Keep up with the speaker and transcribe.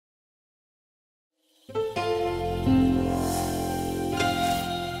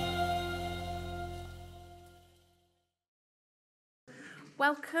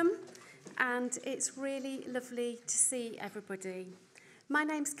Welcome, and it's really lovely to see everybody. My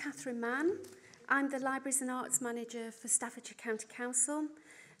name's Catherine Mann. I'm the Libraries and Arts Manager for Staffordshire County Council,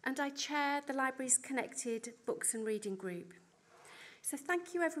 and I chair the Libraries Connected Books and Reading Group. So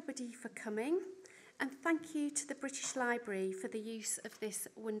thank you everybody for coming, and thank you to the British Library for the use of this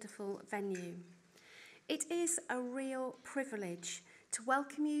wonderful venue. It is a real privilege to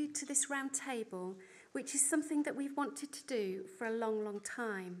welcome you to this round table, which is something that we've wanted to do for a long, long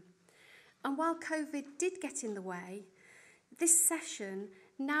time. And while COVID did get in the way, this session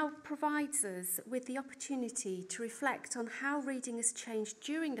now provides us with the opportunity to reflect on how reading has changed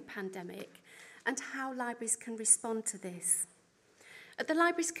during the pandemic and how libraries can respond to this. At the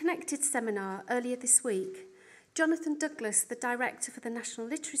Libraries Connected seminar earlier this week, Jonathan Douglas, the Director for the National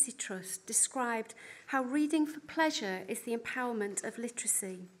Literacy Trust, described how reading for pleasure is the empowerment of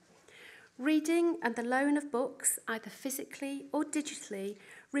literacy. Reading and the loan of books, either physically or digitally,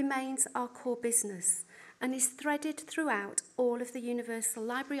 remains our core business and is threaded throughout all of the universal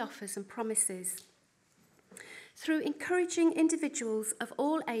library offers and promises. Through encouraging individuals of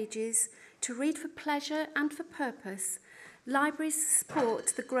all ages to read for pleasure and for purpose, libraries support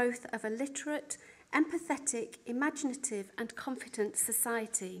the growth of a literate, empathetic, imaginative and confident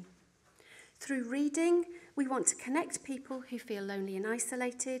society. Through reading, we want to connect people who feel lonely and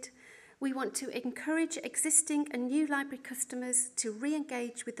isolated. We want to encourage existing and new library customers to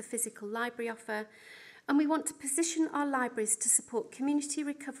re-engage with the physical library offer, and we want to position our libraries to support community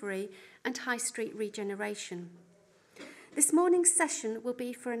recovery and high street regeneration. This morning's session will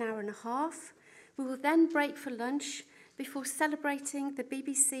be for an hour and a half. We will then break for lunch before celebrating the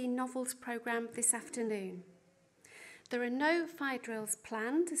BBC Novels programme this afternoon. There are no fire drills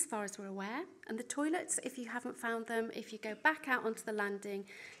planned as far as we're aware, and the toilets, if you haven't found them, if you go back out onto the landing,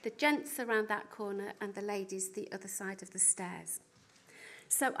 the gents around that corner and the ladies the other side of the stairs.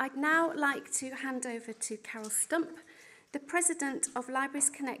 So I'd now like to hand over to Carol Stump, the President of Libraries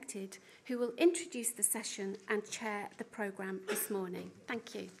Connected, who will introduce the session and chair the programme this morning.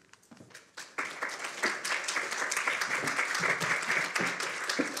 Thank you.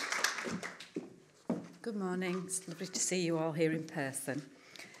 Good morning. It's lovely to see you all here in person.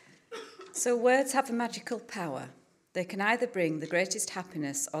 So words have a magical power. They can either bring the greatest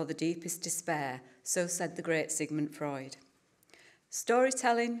happiness or the deepest despair, so said the great Sigmund Freud.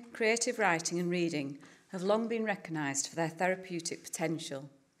 Storytelling, creative writing and reading have long been recognised for their therapeutic potential.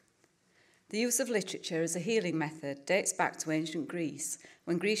 The use of literature as a healing method dates back to ancient Greece,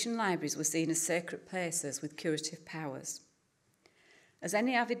 when Grecian libraries were seen as sacred places with curative powers. As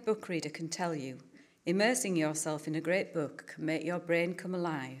any avid book reader can tell you, immersing yourself in a great book can make your brain come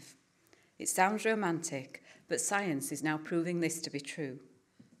alive. It sounds romantic, but science is now proving this to be true.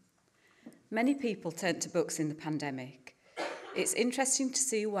 Many people turned to books in the pandemic. It's interesting to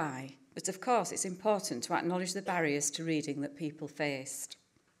see why, but of course it's important to acknowledge the barriers to reading that people faced.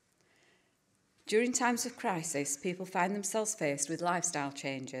 During times of crisis, people find themselves faced with lifestyle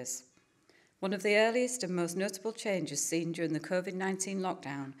changes. One of the earliest and most notable changes seen during the COVID-19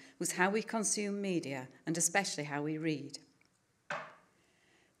 lockdown was how we consume media, and especially how we read.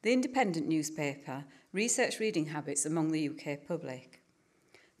 The Independent newspaper researched reading habits among the UK public.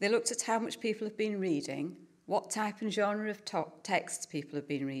 They looked at how much people have been reading, what type and genre of texts people have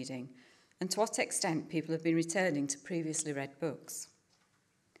been reading, and to what extent people have been returning to previously read books.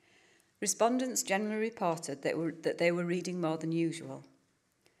 Respondents generally reported that they were reading more than usual.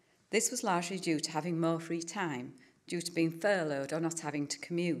 This was largely due to having more free time, due to being furloughed or not having to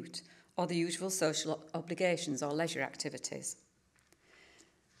commute, or the usual social obligations or leisure activities.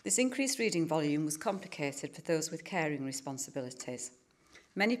 This increased reading volume was complicated for those with caring responsibilities.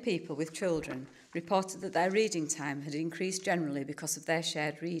 Many people with children reported that their reading time had increased generally because of their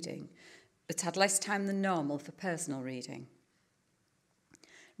shared reading, but had less time than normal for personal reading.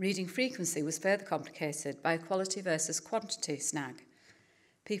 Reading frequency was further complicated by a quality versus quantity snag.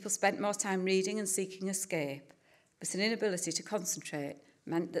 People spent more time reading and seeking escape, but an inability to concentrate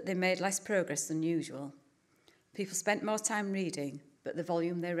meant that they made less progress than usual. People spent more time reading, but the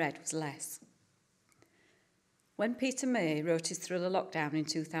volume they read was less. When Peter May wrote his thriller Lockdown in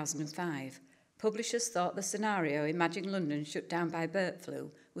 2005, publishers thought the scenario imagining London shut down by bird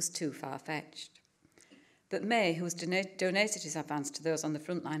flu was too far-fetched. But May, who has donated his advance to those on the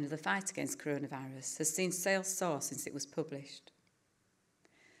front line of the fight against coronavirus, has seen sales soar since it was published.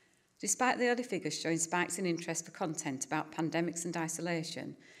 Despite the early figures showing spikes in interest for content about pandemics and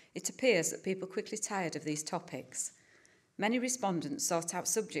isolation, it appears that people quickly tired of these topics. Many respondents sought out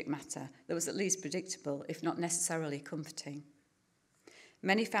subject matter that was at least predictable, if not necessarily comforting.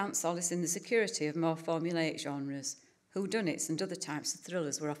 Many found solace in the security of more formulaic genres, Whodunits and other types of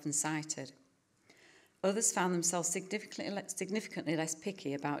thrillers were often cited. Others found themselves significantly less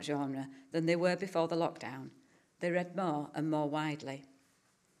picky about genre than they were before the lockdown. They read more and more widely.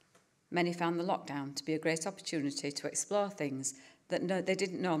 Many found the lockdown to be a great opportunity to explore things that they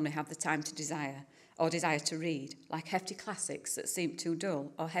didn't normally have the time to desire to read, like hefty classics that seemed too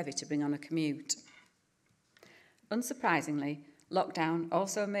dull or heavy to bring on a commute. Unsurprisingly, lockdown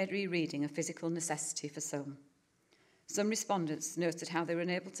also made rereading a physical necessity for some. Some respondents noted how they were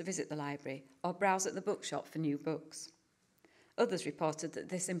unable to visit the library or browse at the bookshop for new books. Others reported that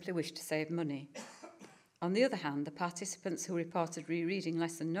they simply wished to save money. On the other hand, the participants who reported rereading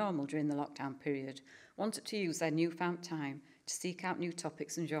less than normal during the lockdown period wanted to use their newfound time to seek out new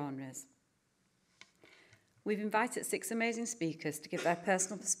topics and genres. We've invited 6 amazing speakers to give their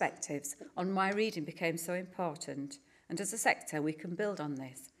personal perspectives on why reading became so important, and as a sector we can build on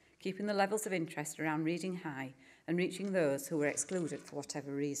this, keeping the levels of interest around reading high and reaching those who were excluded for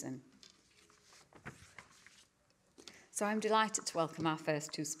whatever reason. So I'm delighted to welcome our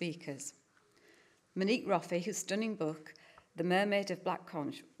first 2 speakers. Monique Roffey, whose stunning book, The Mermaid of Black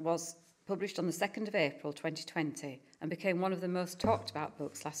Conch, was published on the 2nd of April 2020 and became one of the most talked about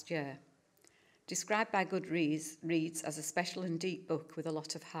books last year. Described by Goodreads as a special and deep book with a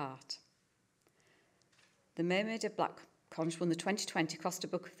lot of heart. The Mermaid of Black Conch won the 2020 Costa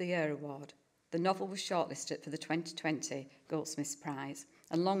Book of the Year award. The novel was shortlisted for the 2020 Goldsmiths Prize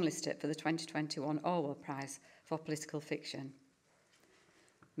and longlisted for the 2021 Orwell Prize for political fiction.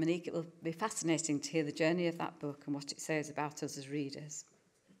 Monique, it will be fascinating to hear the journey of that book and what it says about us as readers.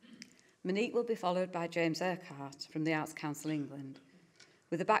 Monique will be followed by James Urquhart from the Arts Council England.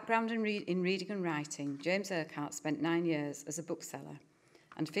 With a background in reading and writing, James Urquhart spent 9 years as a bookseller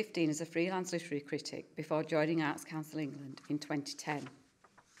and 15 as a freelance literary critic before joining Arts Council England in 2010.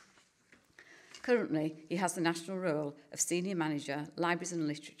 Currently, he has the national role of Senior Manager, Libraries and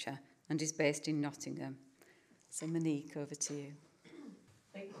Literature, and is based in Nottingham. So Monique, over to you.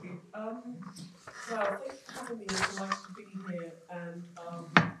 Thank you. Well, thanks for having me. It's nice to be here, and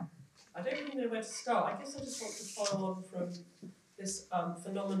I don't really know where to start. I guess I just want to follow on from this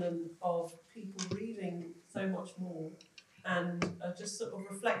phenomenon of people reading so much more, and just sort of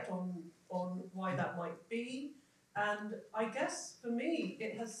reflect on why that might be. And I guess for me,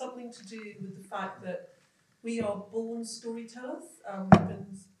 it has something to do with the fact that we are born storytellers. We've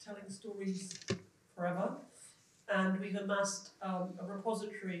been telling stories forever. And we've amassed a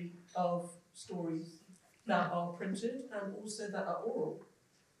repository of stories that are printed and also that are oral.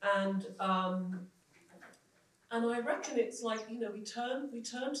 And I reckon it's like, you know, we turn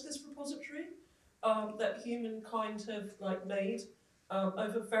to this repository that humankind have made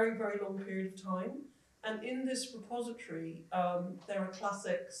over a very, very long period of time. And in this repository, there are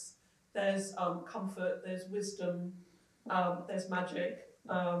classics, there's comfort, there's wisdom, there's magic.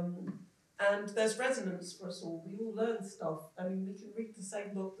 And there's resonance for us all. We all learn stuff. I mean, we can read the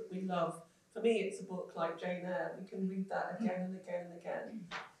same book that we love. For me, it's a book like Jane Eyre. We can read that again and again and again.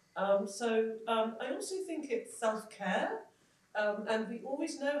 I also think it's self-care. And we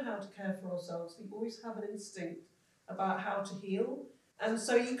always know how to care for ourselves. We always have an instinct about how to heal. And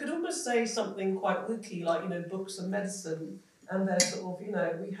so you could almost say something quite wooky, like, you know, books and medicine. And they're sort of, you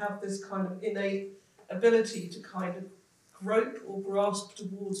know, we have this kind of innate ability to kind of grope or grasp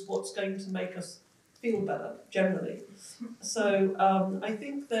towards what's going to make us feel better, generally. So I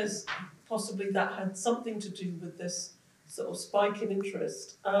think there's possibly that had something to do with this sort of spike in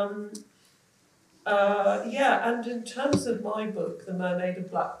interest. And in terms of my book, The Mermaid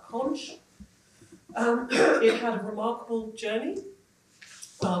of Black Conch, it had a remarkable journey.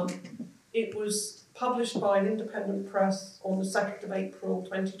 It was published by an independent press on the 2nd of April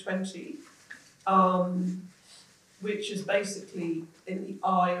 2020. Which is basically in the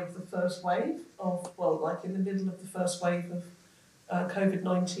eye of the first wave of, in the middle of the first wave of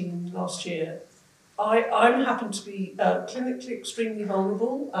COVID-19 last year. I happened to be clinically extremely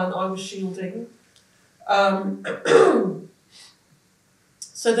vulnerable, and I was shielding.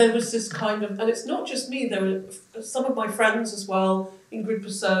 So there was this kind of, and it's not just me, there were some of my friends as well, Ingrid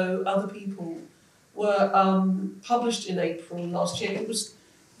Perceau, other people, were published in April last year. It was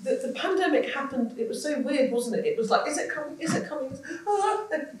the pandemic happened, it was so weird, wasn't it? It was like, is it coming? Ah!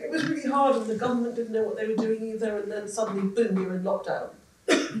 It was really hard, and the government didn't know what they were doing either, and then suddenly, boom, you're in lockdown.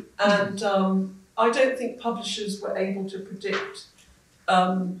 And I don't think publishers were able to predict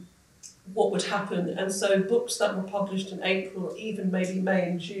what would happen, and so books that were published in April, even maybe May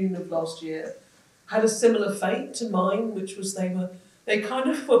and June of last year, had a similar fate to mine, which was they kind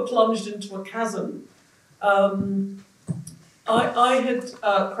of were plunged into a chasm. I had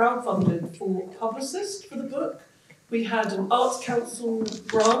crowdfunded for a publicist for the book, We had an Arts Council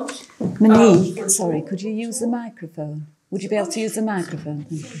grant. Monique, sorry, could you use the microphone? Would you be able to use the microphone?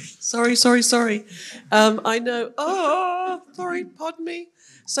 Thank you. Sorry. I know. Oh, sorry, pardon me.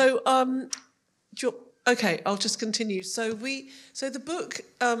 So, okay, I'll just continue. So the book,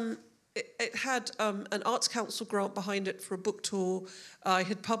 it had an Arts Council grant behind it for a book tour. I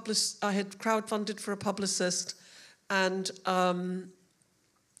had crowdfunded for a publicist, and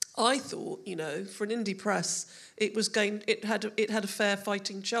I thought, for an indie press, it had a fair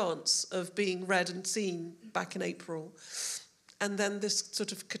fighting chance of being read and seen back in April. And then this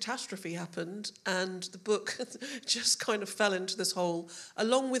sort of catastrophe happened, and the book just kind of fell into this hole,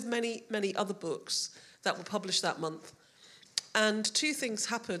 along with many, many other books that were published that month. And two things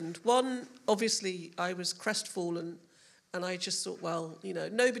happened. One, obviously, I was crestfallen, and I just thought, well,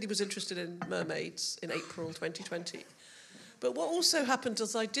 nobody was interested in mermaids in April 2020. But what also happened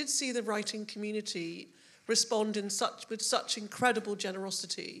is I did see the writing community respond with such incredible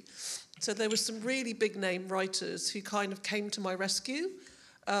generosity. So there were some really big-name writers who kind of came to my rescue.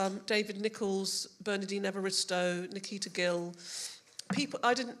 David Nichols, Bernardine Evaristo, Nikita Gill.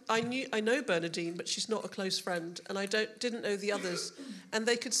 I know Bernardine, but she's not a close friend, and I didn't know the others. And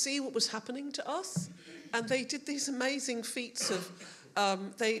they could see what was happening to us, and they did these amazing feats of.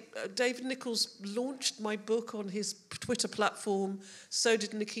 David Nichols launched my book on his Twitter platform. So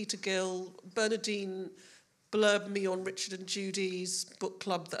did Nikita Gill. Bernardine blurbed me on Richard and Judy's book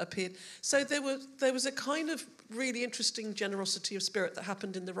club that appeared. So there was a kind of really interesting generosity of spirit that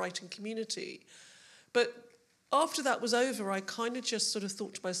happened in the writing community. But after that was over, I kind of just sort of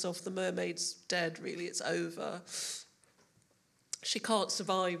thought to myself, the mermaid's dead, really, it's over. She can't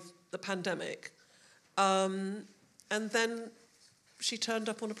survive the pandemic. And then she turned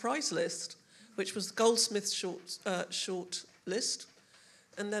up on a prize list, which was the Goldsmith's short list.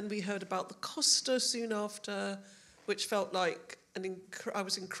 And then we heard about the Costa soon after, which felt like I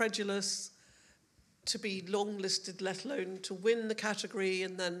was incredulous to be long-listed, let alone to win the category.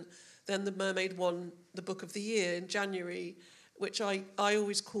 And then The Mermaid won the Book of the Year in January, which I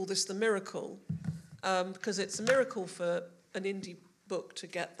always call this the miracle, because it's a miracle for an indie book to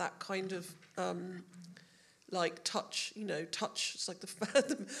get that kind of touch. It's like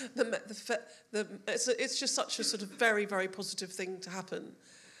it's just such a sort of very, very positive thing to happen.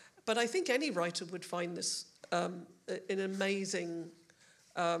 But I think any writer would find this an amazing,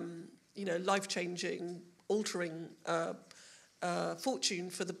 life-changing, altering fortune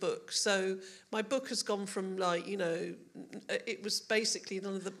for the book. So my book has gone from it was basically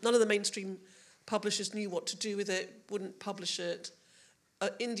none of the mainstream publishers knew what to do with it, wouldn't publish it.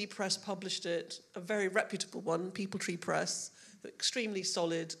 Indie Press published it, a very reputable one, People Tree Press, extremely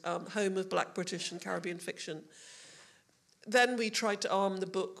solid, home of Black, British and Caribbean fiction. Then we tried to arm the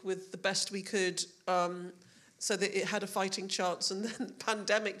book with the best we could so that it had a fighting chance, and then the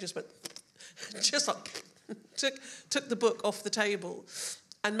pandemic just went, took the book off the table,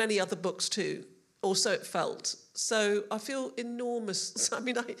 and many other books too, or so it felt. So I feel enormous.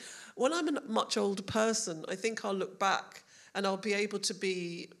 When I'm a much older person, I think I'll look back and I'll be able to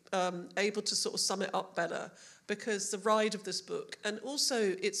sort of sum it up better, because the ride of this book and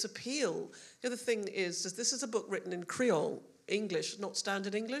also its appeal. The other thing is this is a book written in Creole, English, not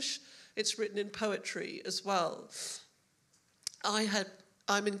standard English. It's written in poetry as well.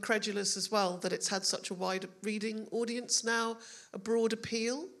 I'm incredulous as well that it's had such a wide reading audience now, a broad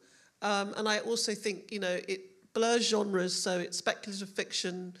appeal. And I also think, it blurs genres, so it's speculative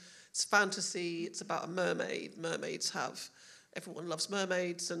fiction, it's fantasy, it's about a mermaid. Everyone loves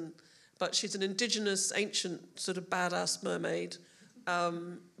mermaids, but she's an indigenous, ancient, sort of badass mermaid,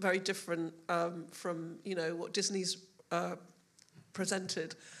 very different from, what Disney's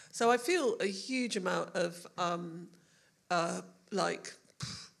presented. So I feel a huge amount of,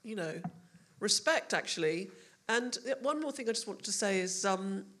 respect, actually. And one more thing I just wanted to say is,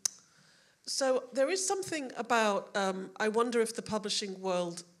 so there is something about, I wonder if the publishing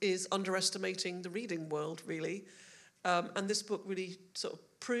world is underestimating the reading world, really. And this book really sort of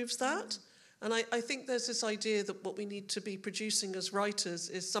proves that. And I think there's this idea that what we need to be producing as writers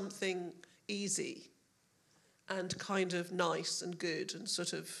is something easy and kind of nice and good and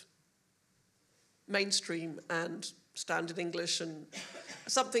sort of mainstream and standard English and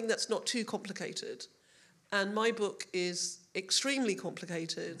something that's not too complicated. And my book is extremely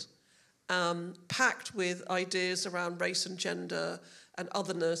complicated, packed with ideas around race and gender and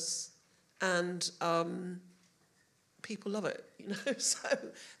otherness, and people love it, So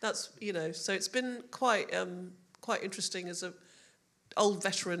that's, so it's been quite interesting as an old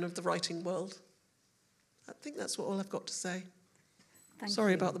veteran of the writing world. I think that's all I've got to say.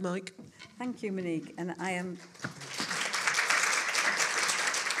 Sorry about the mic. Thank you, Monique. And I'm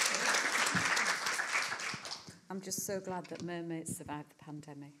just so glad that mermaids survived the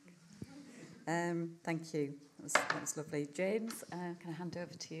pandemic. Thank you. That was lovely. James, can I hand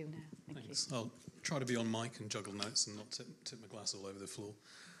over to you now? Thanks. I'll try to be on mic and juggle notes and not tip my glass all over the floor.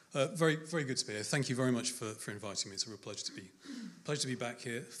 Very, very good to be here. Thank you very much for inviting me. It's a real pleasure to be back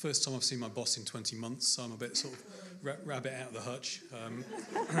here. First time I've seen my boss in 20 months, so I'm a bit sort of rabbit out of the hutch.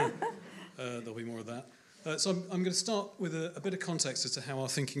 There'll be more of that. So I'm going to start with a bit of context as to how our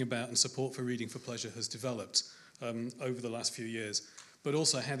thinking about and support for reading for pleasure has developed over the last few years, but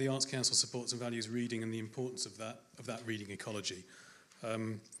also how the Arts Council supports and values reading and the importance of that reading ecology.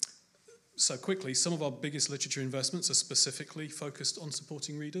 So quickly, some of our biggest literature investments are specifically focused on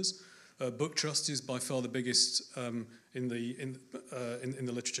supporting readers. Book Trust is by far the biggest in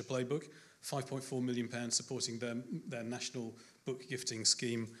the literature playbook. £5.4 million supporting their national book gifting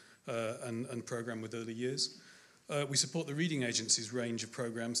scheme and programme with early years. We support the Reading Agency's range of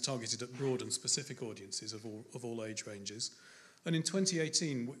programmes targeted at broad and specific audiences of all age ranges. And in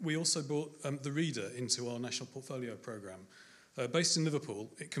 2018, we also brought The Reader into our national portfolio programme. Based in Liverpool,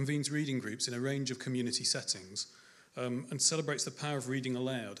 it convenes reading groups in a range of community settings and celebrates the power of reading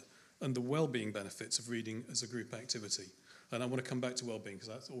aloud and the well-being benefits of reading as a group activity. And I want to come back to well-being because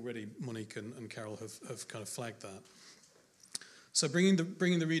that's already Monique and Carol have kind of flagged that. So bringing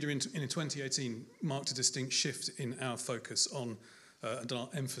the reader in 2018 marked a distinct shift in our focus on and our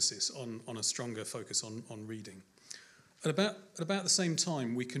emphasis on a stronger focus on reading. At about the same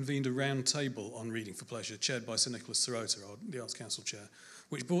time, we convened a round table on reading for pleasure, chaired by Sir Nicholas Sirota, the Arts Council chair,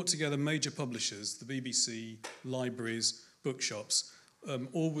 which brought together major publishers, the BBC, libraries, bookshops,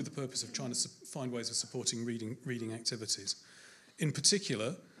 all with the purpose of trying to find ways of supporting reading activities. In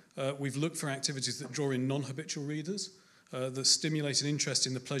particular, we've looked for activities that draw in non-habitual readers, that stimulate an interest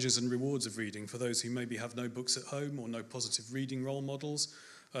in the pleasures and rewards of reading for those who maybe have no books at home or no positive reading role models,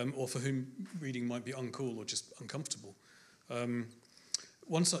 or for whom reading might be uncool or just uncomfortable.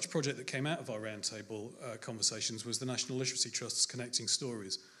 One such project that came out of our roundtable conversations was the National Literacy Trust's Connecting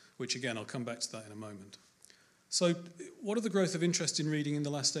Stories, which again, I'll come back to that in a moment. So what are the growth of interest in reading in the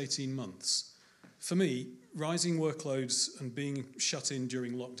last 18 months? For me, rising workloads and being shut in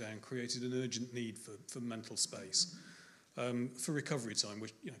during lockdown created an urgent need for mental space, for recovery time,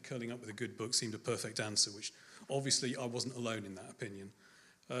 which, curling up with a good book seemed a perfect answer, which obviously I wasn't alone in that opinion.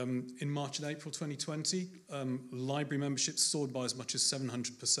 In March and April 2020, library memberships soared by as much as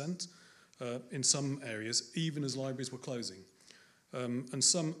 700% in some areas, even as libraries were closing. And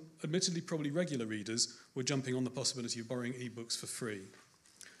some, admittedly probably regular readers, were jumping on the possibility of borrowing ebooks for free.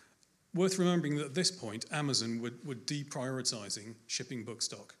 Worth remembering that at this point, Amazon were deprioritising shipping book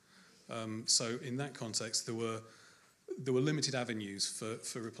stock. So in that context, there were limited avenues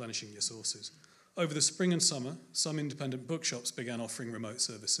for replenishing your sources. Over the spring and summer, some independent bookshops began offering remote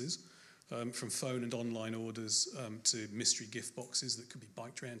services, from phone and online orders to mystery gift boxes that could be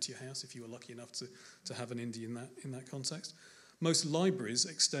biked around to your house if you were lucky enough to have an indie in that context. Most libraries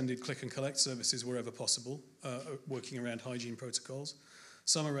extended click and collect services wherever possible, working around hygiene protocols.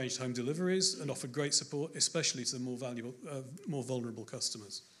 Some arranged home deliveries and offered great support, especially to the more vulnerable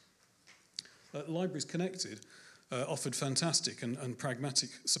customers. Libraries Connected offered fantastic and pragmatic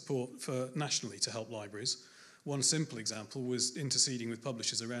support nationally to help libraries. One simple example was interceding with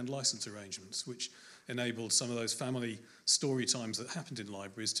publishers around license arrangements, which enabled some of those family story times that happened in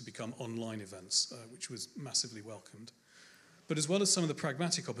libraries to become online events, which was massively welcomed. But as well as some of the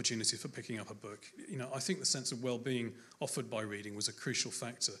pragmatic opportunities for picking up a book, I think the sense of well-being offered by reading was a crucial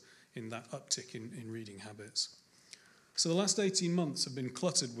factor in that uptick in reading habits. So the last 18 months have been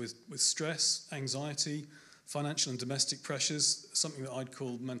cluttered with stress, anxiety, financial and domestic pressures, something that I'd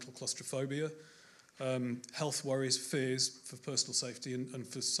call mental claustrophobia, health worries, fears for personal safety, and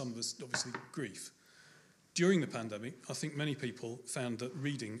for some of us, obviously, grief. During the pandemic, I think many people found that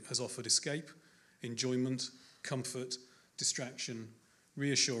reading has offered escape, enjoyment, comfort, distraction,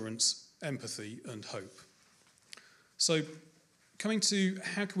 reassurance, empathy, and hope. So, coming to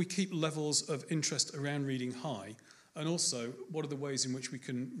how can we keep levels of interest around reading high, and also what are the ways in which we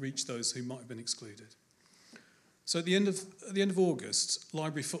can reach those who might have been excluded? So at the end of August,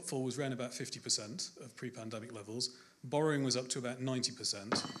 library footfall was around about 50% of pre-pandemic levels. Borrowing was up to about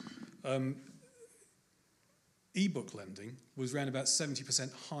 90%. E-book lending was around about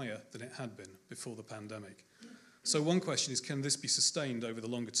 70% higher than it had been before the pandemic. So one question is, can this be sustained over the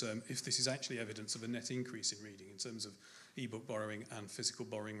longer term if this is actually evidence of a net increase in reading in terms of e-book borrowing and physical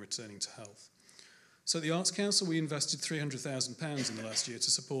borrowing returning to health? So at the Arts Council, we invested £300,000 in the last year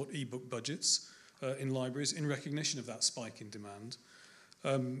to support e-book budgets in libraries in recognition of that spike in demand.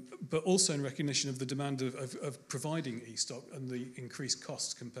 but also in recognition of the demand of providing e-stock and the increased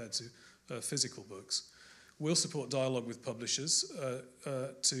costs compared to physical books. We'll support dialogue with publishers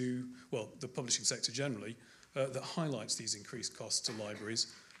the publishing sector generally, that highlights these increased costs to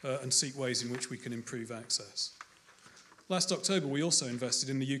libraries and seek ways in which we can improve access. Last October, we also invested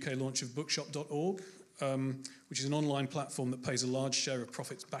in the UK launch of bookshop.org, which is an online platform that pays a large share of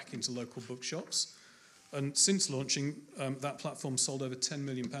profits back into local bookshops. And since launching, that platform sold over £10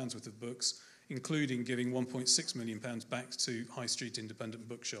 million worth of books, including giving £1.6 million back to high street independent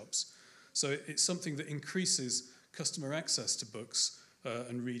bookshops. So it's something that increases customer access to books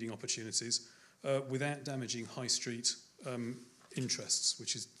and reading opportunities without damaging high street interests,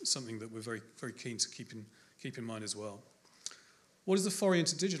 which is something that we're very, very keen to keep in mind as well. What does the foray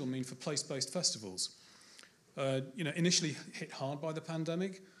into digital mean for place-based festivals? Initially hit hard by the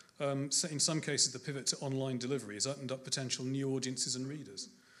pandemic, so in some cases the pivot to online delivery has opened up potential new audiences and readers.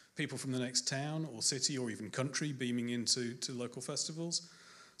 People from the next town or city or even country beaming into local festivals.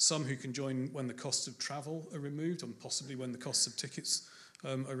 Some who can join when the costs of travel are removed and possibly when the costs of tickets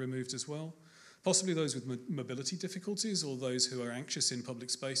are removed as well. Possibly those with mobility difficulties or those who are anxious in public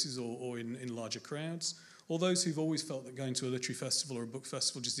spaces or in larger crowds, or those who've always felt that going to a literary festival or a book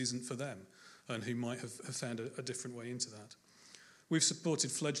festival just isn't for them and who might have found a different way into that. We've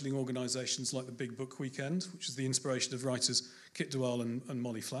supported fledgling organisations like the Big Book Weekend, which is the inspiration of writers Kit Dewell and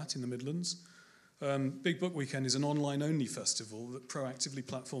Molly Flatt in the Midlands. Big Book Weekend is an online-only festival that proactively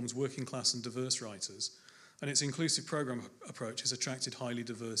platforms working class and diverse writers, and its inclusive programme approach has attracted highly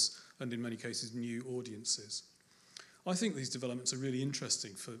diverse and in many cases new audiences. I think these developments are really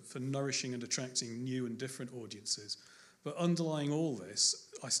interesting for nourishing and attracting new and different audiences, but underlying all this,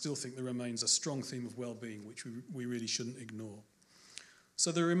 I still think there remains a strong theme of well-being which we really shouldn't ignore.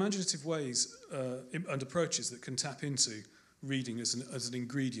 So there are imaginative ways and approaches that can tap into reading as an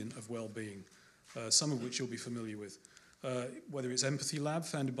ingredient of well-being, some of which you'll be familiar with, whether it's Empathy Lab,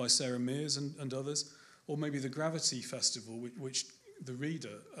 founded by Sarah Mears and others, or maybe the Gravity Festival, which the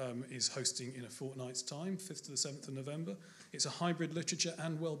Reader is hosting in a fortnight's time, 5th to the 7th of November. It's a hybrid literature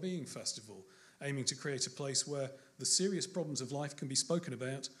and well-being festival, aiming to create a place where the serious problems of life can be spoken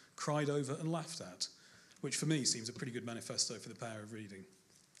about, cried over and laughed at, which for me seems a pretty good manifesto for the power of reading.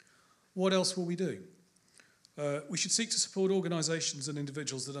 What else will we do? We should seek to support organisations and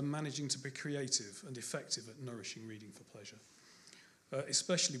individuals that are managing to be creative and effective at nourishing reading for pleasure,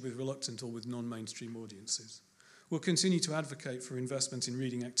 especially with reluctant or with non-mainstream audiences. We'll continue to advocate for investment in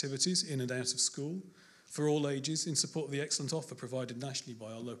reading activities in and out of school, for all ages, in support of the excellent offer provided nationally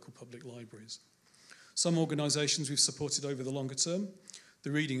by our local public libraries. Some organisations we've supported over the longer term,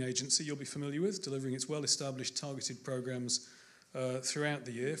 the Reading Agency you'll be familiar with, delivering its well-established targeted programmes throughout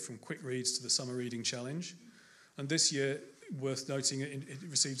the year, from Quick Reads to the Summer Reading Challenge. And this year, worth noting, it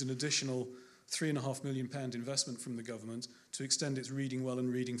received an additional £3.5 million investment from the government to extend its Reading Well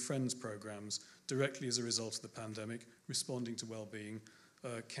and Reading Friends programmes directly as a result of the pandemic, responding to well-being,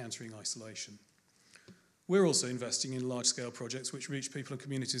 countering isolation. We're also investing in large-scale projects which reach people and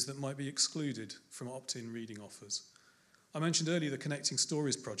communities that might be excluded from opt-in reading offers. I mentioned earlier the Connecting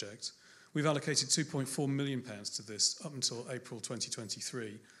Stories project. We've allocated £2.4 million to this up until April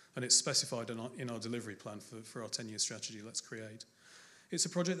 2023, and it's specified in our delivery plan for our 10-year strategy, Let's Create. It's a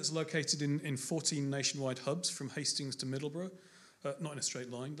project that's located in 14 nationwide hubs from Hastings to Middlesbrough, not in a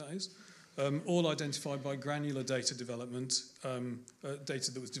straight line, that is, all identified by granular data development,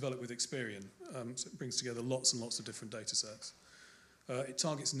 data that was developed with Experian. So it brings together lots and lots of different data sets. It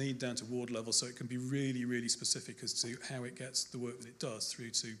targets need down to ward level, so it can be really, really specific as to how it gets the work that it does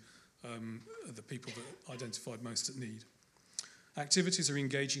through to the people that identified most at need. Activities are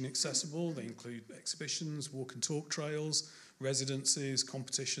engaging and accessible. They include exhibitions, walk and talk trails, residencies,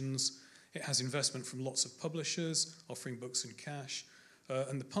 competitions. It has investment from lots of publishers, offering books and cash.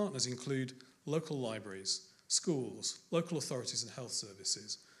 And the partners include local libraries, schools, local authorities and health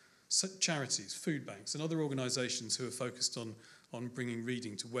services, charities, food banks, and other organisations who are focused on bringing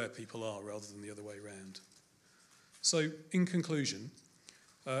reading to where people are rather than the other way around. So, in conclusion,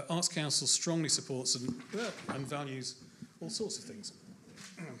 Arts Council strongly supports and values all sorts of things.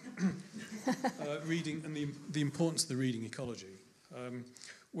 Reading and the importance of the reading ecology.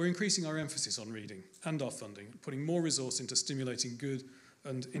 We're increasing our emphasis on reading and our funding, putting more resource into stimulating good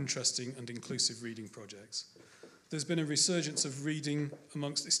and interesting and inclusive reading projects. There's been a resurgence of reading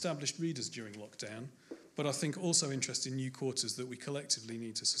amongst established readers during lockdown, but I think also interest in new quarters that we collectively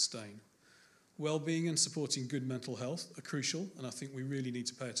need to sustain. Well-being and supporting good mental health are crucial, and I think we really need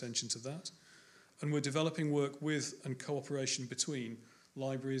to pay attention to that. And we're developing work with and cooperation between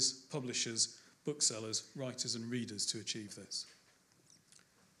libraries, publishers, booksellers, writers and readers to achieve this.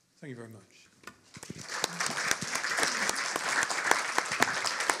 Thank you very much.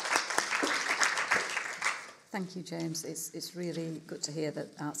 Thank you, James. It's really good to hear that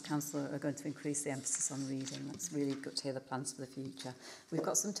Arts Council are going to increase the emphasis on reading. That's really good to hear the plans for the future. We've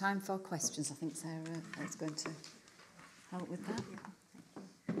got some time for questions. I think Sarah is going to help with that.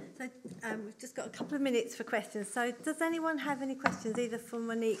 So we've just got a couple of minutes for questions. So does anyone have any questions, either for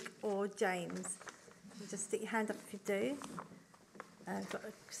Monique or James? Just stick your hand up if you do. Got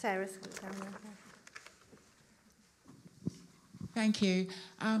Sarah's down there. Thank you.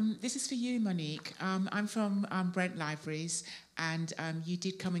 This is for you, Monique. I'm from Brent Libraries, and you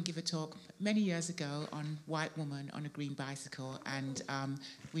did come and give a talk many years ago on White Woman on a Green Bicycle, and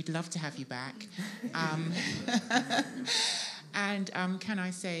we'd love to have you back. And can I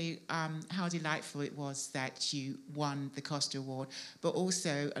say how delightful it was that you won the Costa Award, but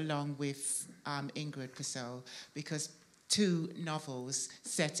also along with Ingrid Crusoe, because 2 novels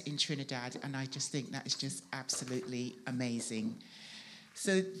set in Trinidad, and I just think that is just absolutely amazing.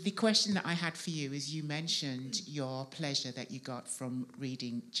 So the question that I had for you is, you mentioned your pleasure that you got from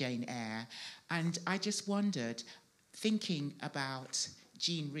reading Jane Eyre, and I just wondered, thinking about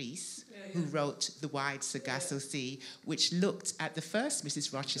Jean Rhys, who wrote The Wide Sargasso Sea, which looked at the first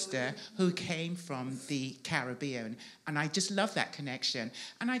Mrs. Rochester, who came from the Caribbean. And I just love that connection.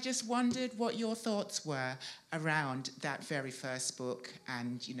 And I just wondered what your thoughts were around that very first book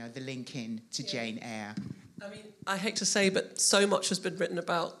and, you know, the link in to Jane Eyre. I mean, I hate to say, but so much has been written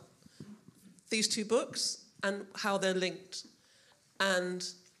about these 2 books and how they're linked, and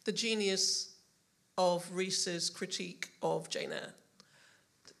the genius of Rhys's critique of Jane Eyre.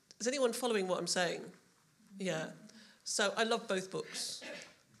 Is anyone following what I'm saying? Yeah. So I love both books,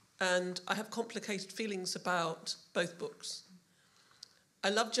 and I have complicated feelings about both books.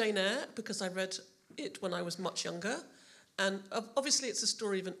 I love Jane Eyre because I read it when I was much younger, and obviously it's a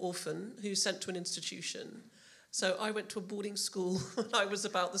story of an orphan who's sent to an institution. So I went to a boarding school when I was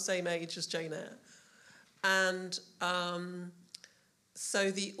about the same age as Jane Eyre. And so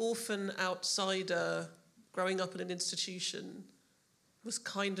the orphan outsider growing up in an institution was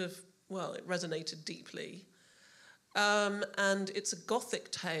kind of, well, it resonated deeply. And it's a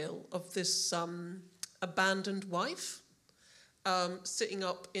Gothic tale of this abandoned wife sitting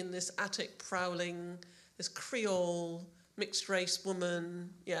up in this attic prowling, this Creole mixed-race woman,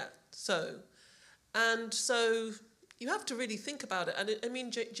 And so you have to really think about it. And I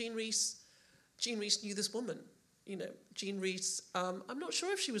mean, Jean Rhys knew this woman. You know, Jean Rhys, I'm not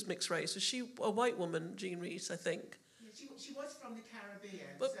sure if she was mixed-race. Was she a white woman, Jean Rhys, I think? She was from the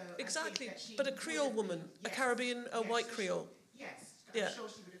Caribbean. But so exactly, but a Creole woman, yes, a Caribbean, a white Creole. Yes, I'm sure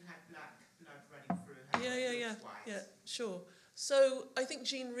she would have had black blood running through her. Yeah, sure. So I think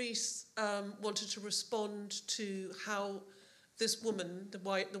Jean Rhys wanted to respond to how this woman, the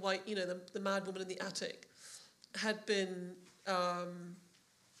white, you know, the mad woman in the attic, had been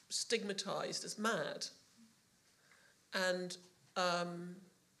stigmatized as mad,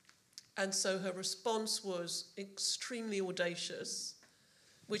 and so her response was extremely audacious,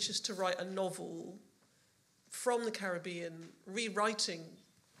 which is to write a novel from the Caribbean, rewriting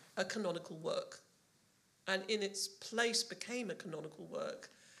a canonical work, and in its place became a canonical work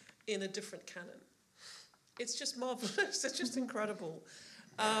in a different canon. It's just marvelous. It's just incredible.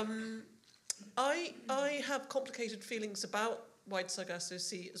 I have complicated feelings about Wide Sargasso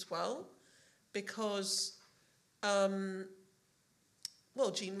Sea as well, because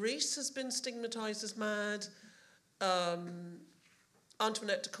Jean Rhys has been stigmatised as mad.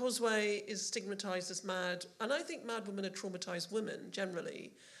 Antoinette de Causeway is stigmatised as mad. And I think mad women are traumatised women,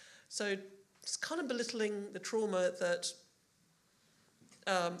 generally. So it's kind of belittling the trauma that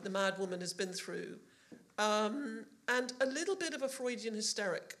the mad woman has been through. And a little bit of a Freudian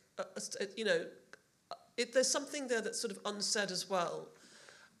hysteric. There's something there that's sort of unsaid as well.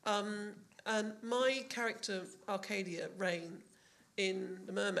 And my character, Arcadia, Rain, in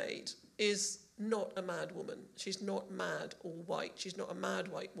The Mermaid, is not a mad woman. She's not mad or white. She's not a mad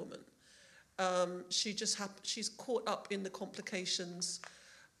white woman. She's caught up in the complications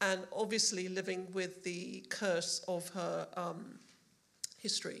and obviously living with the curse of her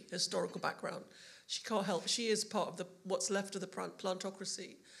historical background. She can't help. She is part of what's left of the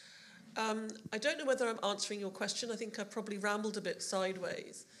plantocracy. I don't know whether I'm answering your question. I think I probably rambled a bit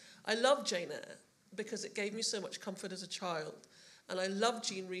sideways. I love Jane Eyre because it gave me so much comfort as a child. And I love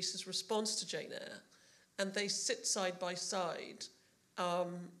Jean Rhys's response to Jane Eyre. And they sit side by side,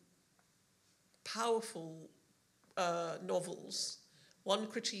 powerful novels, one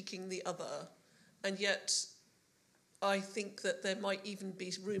critiquing the other. And yet I think that there might even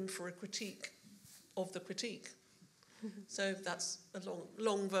be room for a critique of the critique. So that's a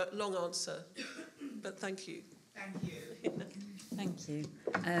long answer, but thank you. Thank you. Thank you.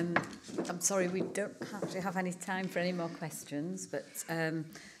 I'm sorry, we don't actually have any time for any more questions, but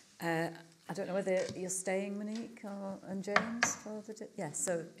I don't know whether you're staying, Monique and James, for the yes.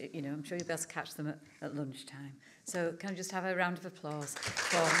 So I'm sure you'll be able to catch them at lunchtime. So can I just have a round of applause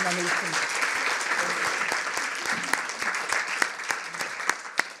for Monique and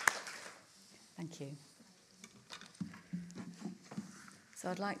thank you. So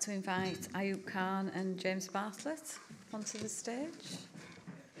I'd like to invite Ayub Khan and James Bartlett onto the stage.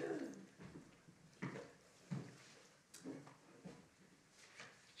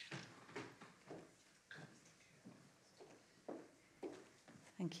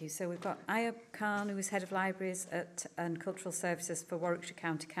 Thank you. So we've got Ayub Khan, who is Head of Libraries and Cultural Services for Warwickshire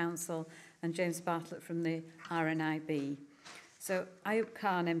County Council, and James Bartlett from the RNIB. So Ayub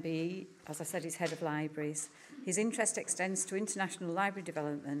Khan MBE, as I said, is Head of Libraries. His interest extends to international library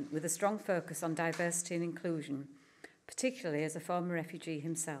development with a strong focus on diversity and inclusion, particularly as a former refugee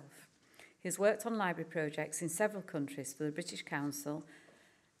himself. He has worked on library projects in several countries for the British Council.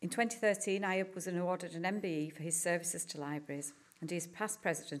 In 2013, Ayub was awarded an MBE for his services to libraries, and he is past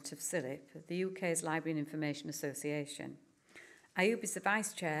president of SILIP, the UK's Library and Information Association. Ayub is the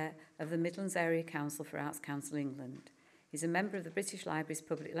Vice Chair of the Midlands Area Council for Arts Council England. He's a member of the British Libraries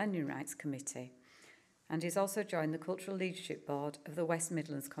Public Lending Rights Committee, and he's also joined the Cultural Leadership Board of the West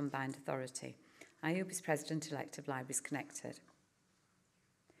Midlands Combined Authority. Ayub is President-elect of Libraries Connected.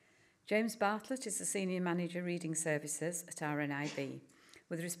 James Bartlett is the Senior Manager Reading Services at RNIB,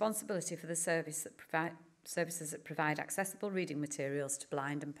 with responsibility for the services that provide accessible reading materials to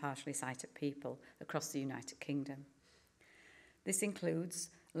blind and partially sighted people across the United Kingdom. This includes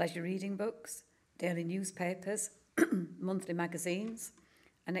leisure reading books, daily newspapers, monthly magazines,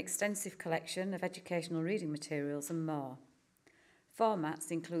 an extensive collection of educational reading materials and more. Formats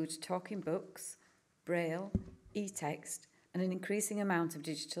include talking books, braille, e-text, and an increasing amount of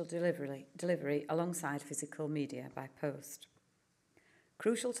digital delivery alongside physical media by post.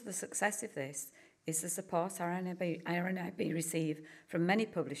 Crucial to the success of this is the support RNIB receive from many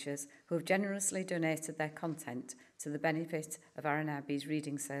publishers who have generously donated their content to the benefit of RNIB's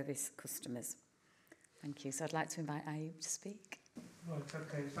reading service customers. Thank you. So I'd like to invite Ayub to speak. Right,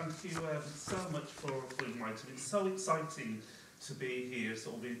 okay, thank you so much for inviting me. It's so exciting to be here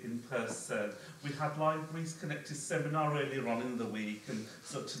sort of in person. We had Libraries Connected seminar earlier on in the week and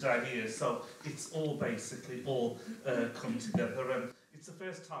so today here, so it's all basically come together. And it's the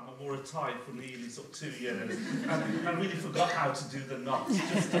first time I wore a tie for nearly sort of 2 years and I really forgot how to do the knots,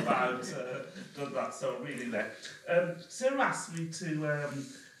 just about done that, so really left. Sarah asked me to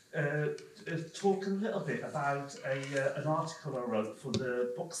talk a little bit about an article I wrote for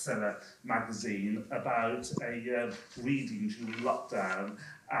the Bookseller magazine about a reading during lockdown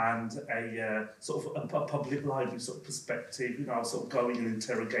and a sort of a public library sort of perspective, sort of going and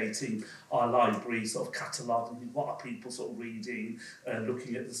interrogating our library, sort of cataloguing what are people sort of reading,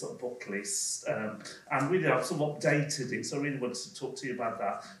 looking at the sort of book list, and really I've sort of updated it, so I really wanted to talk to you about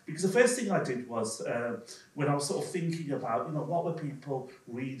that. Because the first thing I did was, when I was sort of thinking about, what were people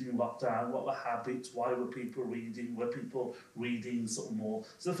reading in lockdown, what were habits, why were people reading sort of more?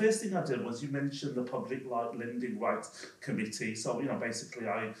 So the first thing I did was, you mentioned the Public Lending Rights Committee, so, basically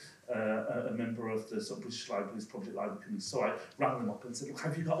I'm a member of the sort of British Libraries Public Library Committee, so I rang them up and said, look,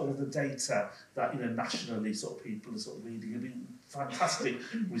 have you got all the data that, nationally sort of people are sort of reading? It'd be a fantastic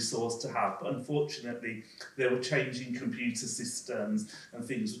resource to have, but unfortunately they were changing computer systems and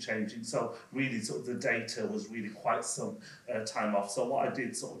things were changing, so really sort of the data was really quite some time off. So what I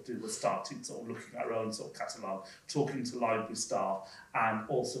did sort of do was started sort of looking at our own sort of catalogue, talking to library staff and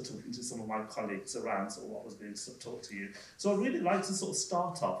also talking to some of my colleagues around sort of what was being sort of taught to you. So I'd really like to sort of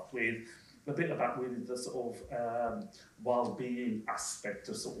start off with a bit about really the sort of well-being aspect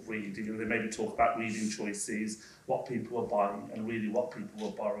of sort of reading, and then maybe talk about reading choices, what people were buying, and really what people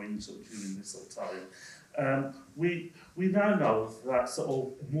were borrowing sort of during this sort of time. We now know that sort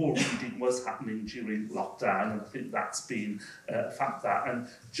of more reading was happening during lockdown, and I think that's been a fact that. And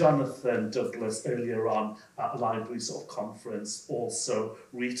Jonathan Douglas earlier on at a library sort of conference also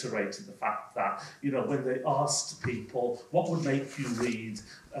reiterated the fact that, when they asked people what would make you read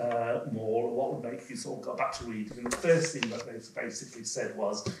more, or what would make you sort of go back to reading, and the first thing that they basically said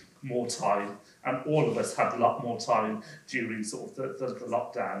was more time, and all of us had a lot more time during sort of the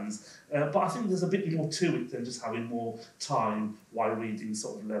lockdowns. But I think there's a bit more to it than just having more time while reading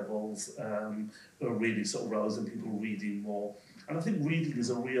sort of levels really sort of rose and people reading more. And I think reading is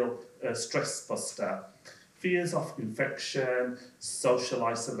a real stress buster Fears of infection, social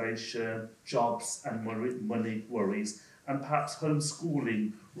isolation, jobs and money worries, and perhaps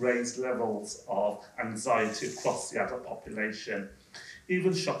homeschooling raised levels of anxiety across the adult population.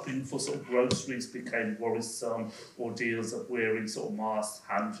 Even shopping for sort of groceries became worrisome. Ordeals of wearing sort of masks,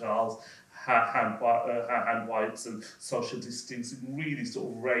 hand gels, hand wipes and social distancing really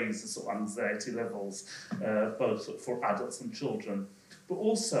sort of raised the sort of anxiety levels, both for adults and children. But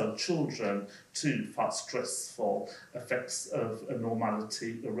also children too felt stressful effects of a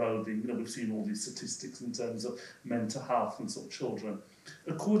normality eroding. We've seen all these statistics in terms of mental health and sort of children.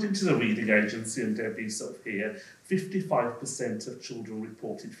 According to the Reading Agency, and Debbie's sort of here, 55% of children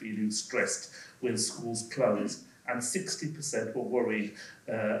reported feeling stressed when schools closed, and 60% were worried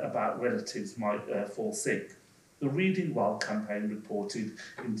about relatives might fall sick. The Reading Well campaign reported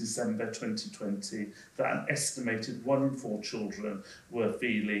in December 2020 that an estimated 1 in 4 children were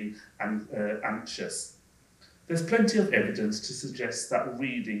feeling anxious. There's plenty of evidence to suggest that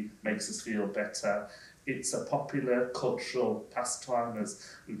reading makes us feel better. It's a popular cultural pastime, as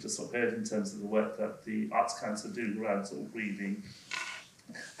we've just sort of heard in terms of the work that the Arts Council do around sort of reading.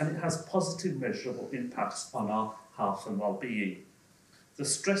 And it has positive measurable impacts on our health and well-being. The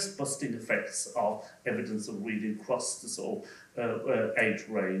stress-busting effects of evidence of reading across the sort of age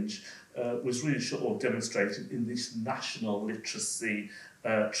range was really sort of demonstrated in this National Literacy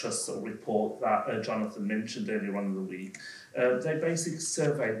Trust sort of report that Jonathan mentioned earlier on in the week. They basically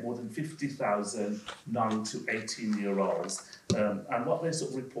surveyed more than 50,000 9 to 18-year-olds, and what they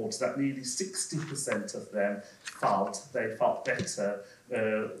sort of report is that nearly 60% of them felt better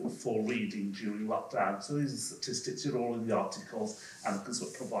for reading during lockdown. So these are statistics, you're all in the articles, and I can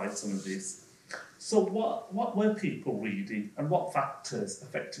sort of provide some of this. So what were people reading, and what factors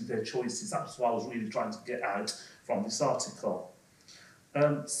affected their choices? That's what I was really trying to get out from this article.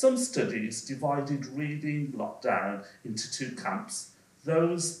 Some studies divided reading lockdown into 2 camps.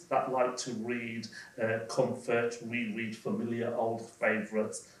 Those that like to read comfort, reread familiar old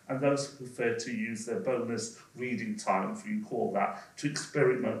favourites, and those who prefer to use their bonus reading time, if you can call that, to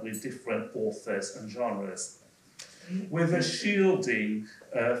experiment with different authors and genres. Whether shielding,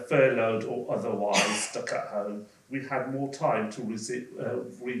 furloughed or otherwise stuck at home, we had more time to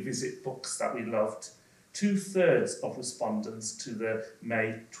revisit books that we loved. 2/3 of respondents to the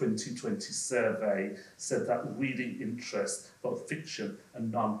May 2020 survey said that reading interest, both fiction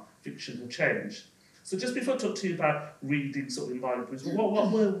and non-fiction, had changed. So just before I talk to you about reading sort of in libraries,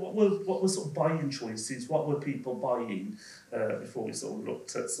 what were sort of buying choices? What were people buying before we sort of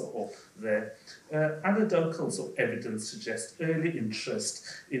looked at sort of their anecdotal sort of evidence suggests early interest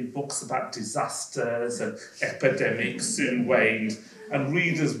in books about disasters and epidemics soon waned, and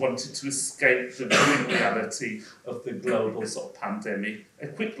readers wanted to escape the grim reality of the global sort of pandemic. A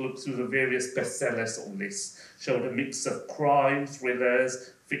quick look through the various bestseller sort of lists showed a mix of crime,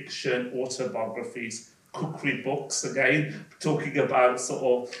 thrillers, fiction, autobiographies, cookery books, again, talking about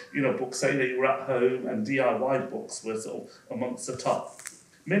sort of, books saying that you were at home, and DIY books were sort of amongst the top.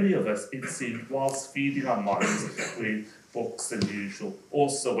 Many of us, it seemed, whilst feeding our minds with books than usual,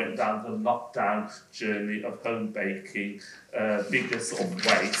 also went down the lockdown journey of home baking, bigger sort of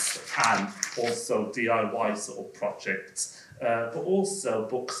waste, and also DIY sort of projects, but also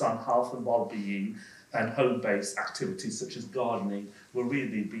books on health and well-being and home-based activities such as gardening were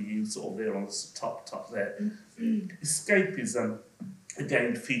really being sort of there on the top there. Escapism,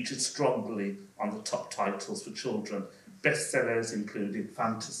 again, featured strongly on the top titles for children. Bestsellers included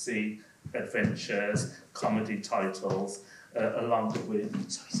fantasy, adventures, comedy titles, along with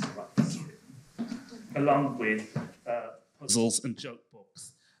puzzles and joke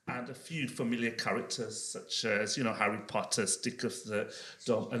books, and a few familiar characters such as, Harry Potter, Stick of the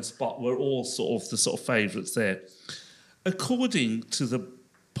Dog and Spot were all sort of the sort of favourites there. According to the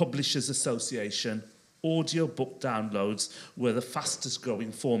Publishers Association, audiobook downloads were the fastest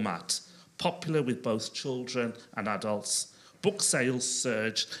growing format, popular with both children and adults. Book sales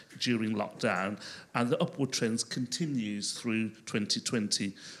surged during lockdown, and the upward trends continues through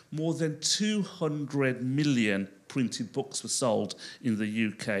 2020. More than 200 million printed books were sold in the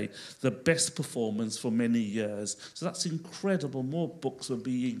UK, the best performance for many years. So that's incredible. More books were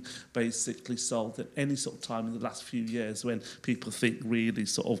being basically sold than any sort of time in the last few years, when people think really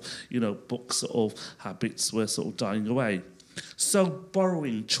sort of, book sort of habits were sort of dying away. So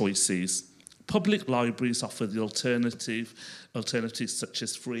borrowing choices. Public libraries offer the alternatives such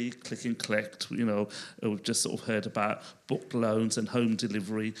as free, click and collect. We've just sort of heard about book loans and home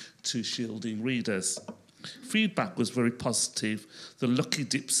delivery to shielding readers. Feedback was very positive. The Lucky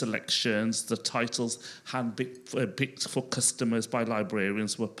Dip selections, the titles hand-picked for customers by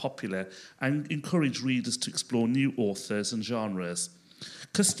librarians were popular and encouraged readers to explore new authors and genres.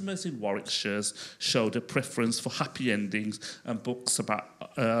 Customers in Warwickshire showed a preference for happy endings and books about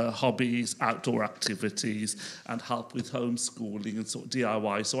hobbies, outdoor activities, and help with homeschooling and sort of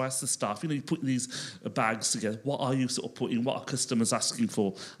DIY. So I asked the staff, you put these bags together, what are you sort of putting, what are customers asking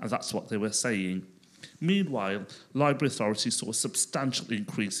for? And that's what they were saying. Meanwhile, library authorities saw a substantial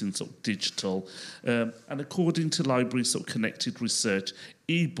increase in sort of digital, and according to Library sort of Connected research,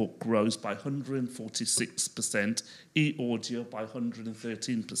 e-book rose by 146%, e-audio by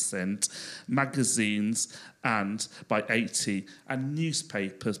 113%, magazines and by 80%, and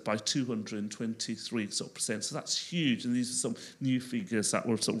newspapers by 223%. So that's huge, and these are some new figures that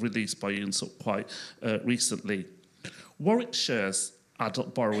were sort of released by Ian sort of quite recently. Warwickshire's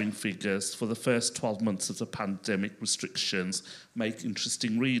adult borrowing figures for the first 12 months of the pandemic restrictions make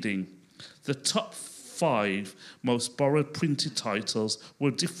interesting reading. The top 5 most borrowed printed titles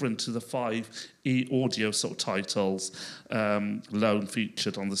were different to the 5 e-audio sort of titles alone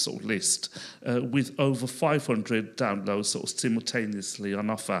featured on the sort of list, with over 500 downloads sort of simultaneously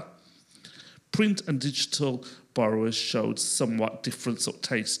on offer. Print and digital borrowers showed somewhat different sort of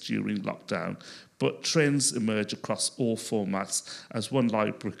tastes during lockdown, but trends emerge across all formats, as one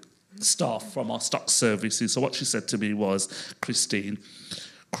library staff from our stock services, so what she said to me was, Christine,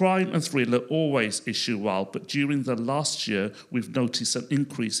 crime and thriller always issue well, but during the last year, we've noticed an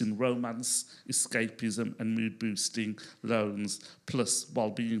increase in romance, escapism and mood-boosting loans, plus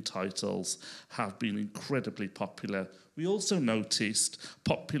well-being titles have been incredibly popular. We also noticed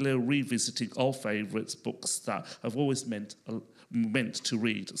popular revisiting old favourites, books that have always meant to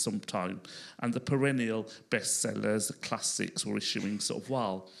read at some time, and the perennial bestsellers, the classics, were issuing sort of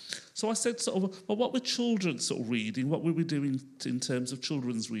well. So I said sort of, well, what were children sort of reading? What were we doing in terms of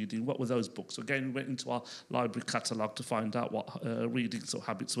children's reading? What were those books? So again, we went into our library catalogue to find out what reading sort of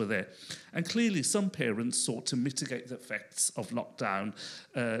habits were there. And clearly some parents sought to mitigate the effects of lockdown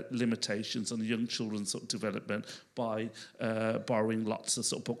limitations on young children's sort of development by borrowing lots of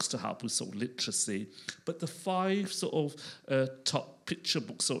sort of books to help with sort of literacy. But the 5 sort of top picture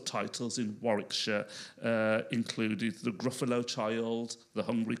book sort of titles in Warwickshire included The Gruffalo Child, The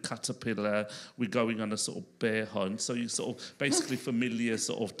Hungry Caterpillar, We're Going on a Sort of Bear Hunt. So you sort of basically familiar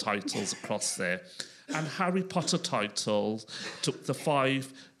sort of titles across there. And Harry Potter titles took the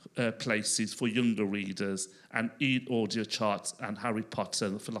 5 places for younger readers, and e-audio charts and Harry Potter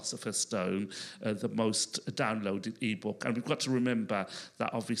and the Philosopher's Stone, the most downloaded ebook. And we've got to remember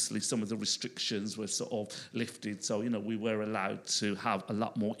that obviously some of the restrictions were sort of lifted, so we were allowed to have a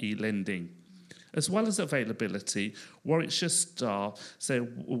lot more e-lending. As well as availability, Warwickshire staff say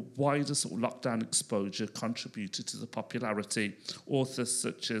wider sort of lockdown exposure contributed to the popularity. Authors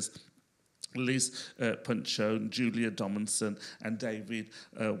such as Liz Punchone, Julia Dommonson and David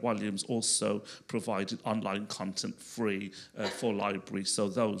Williams also provided online content free for libraries, so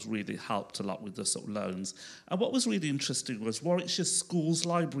those really helped a lot with the sort of loans. And what was really interesting was Warwickshire Schools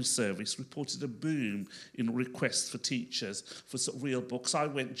Library Service reported a boom in requests for teachers for sort of real books. I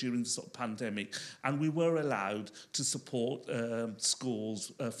went during the sort of pandemic, and we were allowed to support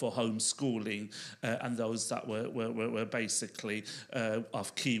schools for homeschooling and those that were basically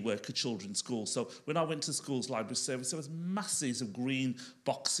of key worker children's schools. So when I went to Schools Library Service, there was masses of green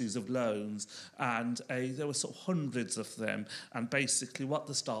boxes of loans, and there were sort of hundreds of them. And basically what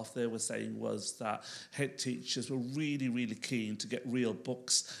the staff there were saying was that head teachers were really, really keen to get real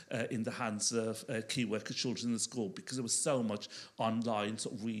books in the hands of key worker children in the school, because there was so much online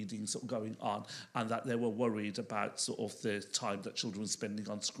sort of reading sort of going on, and that they were worried about sort of the time that children were spending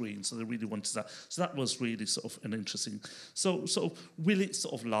on screen. So they really wanted that. So that was really sort of an interesting. So sort of will it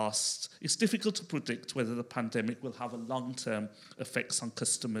sort of last? It's difficult to predict whether the pandemic will have a long-term effects on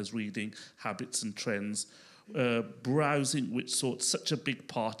customers' reading habits and trends. Browsing, which sought such a big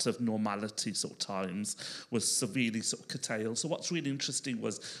part of normality sort of times, was severely sort of curtailed. So what's really interesting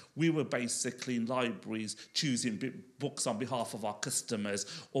was we were basically in libraries choosing books on behalf of our customers,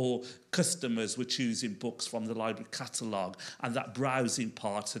 or customers were choosing books from the library catalogue, and that browsing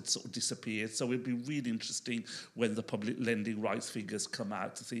part had sort of disappeared. So it'd be really interesting when the public lending rights figures come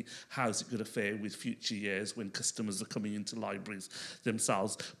out to see how's it going to fare with future years when customers are coming into libraries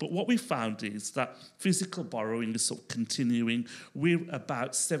themselves. But what we found is that physical borrowing borrowing is sort of continuing. We're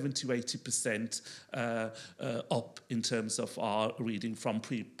about 70-80% up in terms of our reading from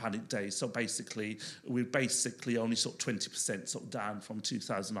pre-panic days. So basically, we're basically only sort of 20% sort of down from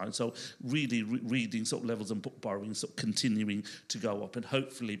 2009. So really reading sort of levels and book borrowing sort of continuing to go up. And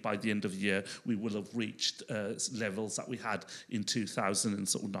hopefully by the end of the year, we will have reached levels that we had in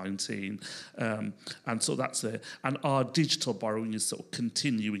 2019. And so that's there. And our digital borrowing is sort of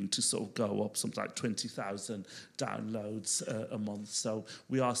continuing to sort of go up, something like 20,000 downloads a month. So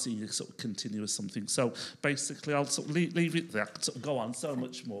we are seeing a sort of continuous something. So basically, I'll sort of leave it there. I could sort of go on so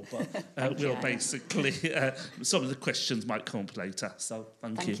much more, but we'll basically, some of the questions might come up later. So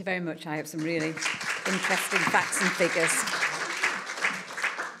thank you. Thank you very much. I have some really interesting facts and figures.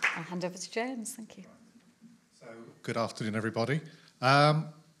 I'll hand over to James. Thank you. So, good afternoon, everybody.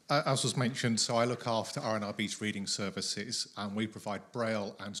 As was mentioned, so I look after RNRB's reading services, and we provide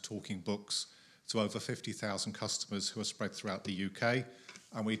Braille and talking books to over 50,000 customers who are spread throughout the UK.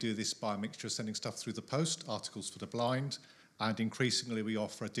 And we do this by a mixture of sending stuff through the post, articles for the blind, and increasingly we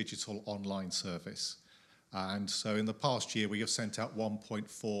offer a digital online service. And so in the past year, we have sent out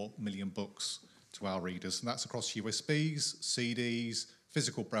 1.4 million books to our readers, and that's across USBs, CDs,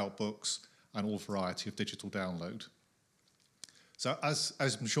 physical Braille books, and all variety of digital download. So as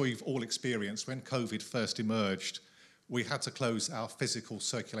I'm sure you've all experienced, when COVID first emerged, we had to close our physical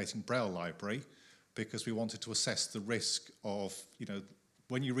circulating Braille library because we wanted to assess the risk of,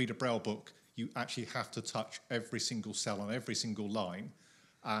 when you read a Braille book, you actually have to touch every single cell on every single line,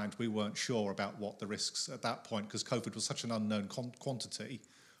 and we weren't sure about what the risks at that point, because COVID was such an unknown quantity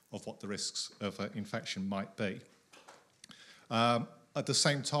of what the risks of infection might be. At the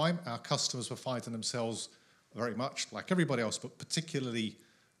same time, our customers were finding themselves very much like everybody else, but particularly,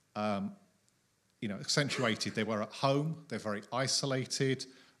 accentuated. They were at home, they're very isolated,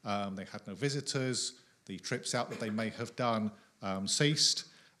 they had no visitors, the trips out that they may have done ceased,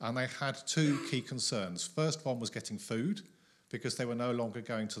 and they had two key concerns. First one was getting food, because they were no longer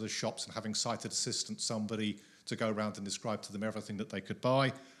going to the shops and having sighted assistant, somebody to go around and describe to them everything that they could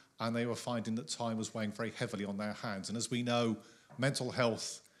buy, and they were finding that time was weighing very heavily on their hands. And as we know, mental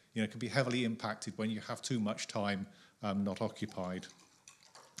health can be heavily impacted when you have too much time not occupied.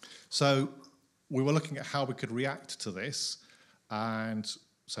 So we were looking at how we could react to this, and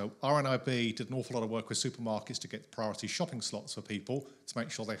so RNIB did an awful lot of work with supermarkets to get priority shopping slots for people to make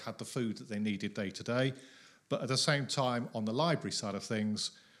sure they had the food that they needed day to day. But at the same time, on the library side of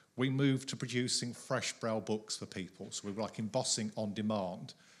things, we moved to producing fresh Braille books for people. So we were like embossing on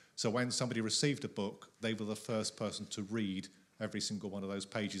demand. So when somebody received a book, they were the first person to read every single one of those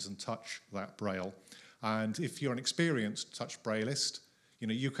pages and touch that Braille. And if you're an experienced touch Brailleist,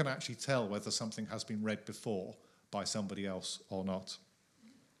 you can actually tell whether something has been read before by somebody else or not.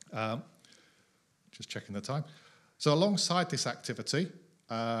 Just checking the time. So alongside this activity,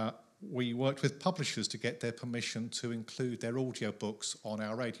 we worked with publishers to get their permission to include their audio books on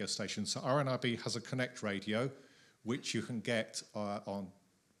our radio station. So RNIB has a Connect radio, which you can get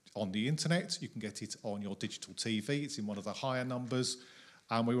on the internet. You can get it on your digital TV. It's in one of the higher numbers.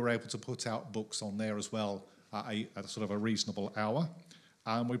 And we were able to put out books on there as well at a sort of a reasonable hour.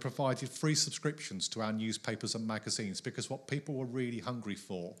 And we provided free subscriptions to our newspapers and magazines, because what people were really hungry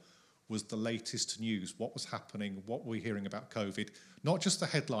for was the latest news, what was happening, what we're hearing about COVID. Not just the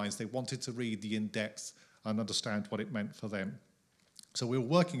headlines, they wanted to read the in-depth and understand what it meant for them. So we were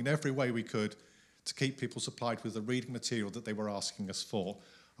working in every way we could to keep people supplied with the reading material that they were asking us for.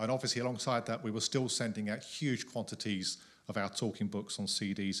 And obviously alongside that, we were still sending out huge quantities of our talking books on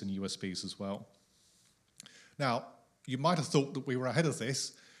CDs and USBs as well. Now, you might have thought that we were ahead of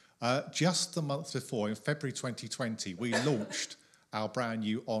this. Just the month before, in February 2020, we launched our brand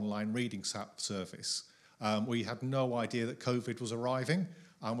new online reading service. We had no idea that COVID was arriving,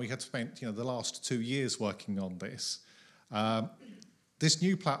 and we had spent the last 2 years working on this. This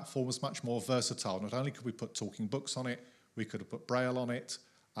new platform was much more versatile. Not only could we put talking books on it, we could have put Braille on it,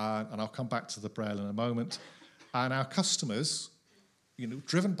 and I'll come back to the Braille in a moment. And our customers,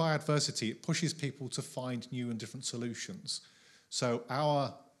 driven by adversity, it pushes people to find new and different solutions. So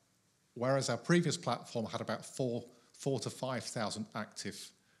whereas our previous platform had about 4,000 to 5,000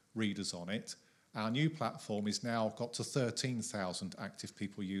 active readers on it, our new platform is now got to 13,000 active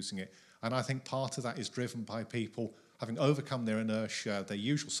people using it. And I think part of that is driven by people having overcome their inertia, their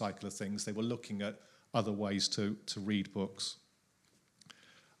usual cycle of things. They were looking at other ways to read books.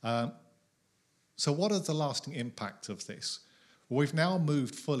 So what are the lasting impact of this? Well, we've now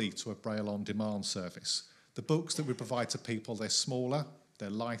moved fully to a Braille on demand service. The books that we provide to people, they're smaller, they're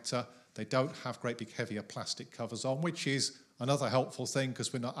lighter, they don't have great big heavier plastic covers on, which is another helpful thing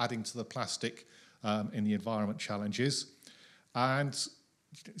because we're not adding to the plastic in the environment challenges. And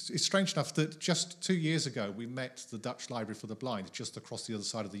it's strange enough that just 2 years ago, we met the Dutch Library for the Blind just across the other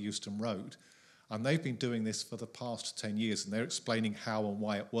side of the Euston Road. And they've been doing this for the past 10 years, and they're explaining how and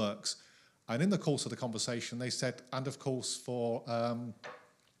why it works. And in the course of the conversation, they said, and of course for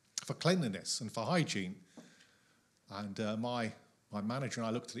cleanliness and for hygiene. And my manager and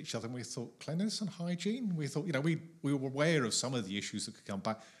I looked at each other and we thought, cleanliness and hygiene? We thought, we were aware of some of the issues that could come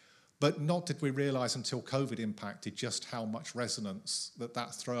back, but not did we realise until COVID impacted just how much resonance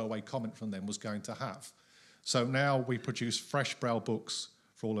that throwaway comment from them was going to have. So now we produce fresh Braille books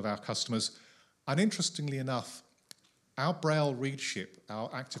for all of our customers. And interestingly enough, our Braille readership, our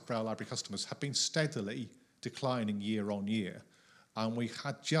active Braille library customers, have been steadily declining year on year. And we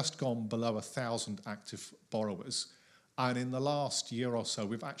had just gone below 1,000 active borrowers. And in the last year or so,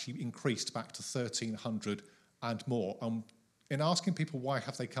 we've actually increased back to 1,300 and more. And in asking people why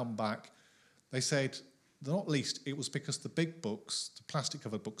have they come back, they said, not least, it was because the big books, the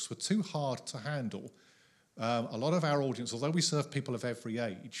plastic-covered books, were too hard to handle. A lot of our audience, although we serve people of every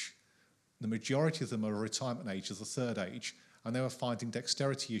age, the majority of them are retirement age, of the third age, and they were finding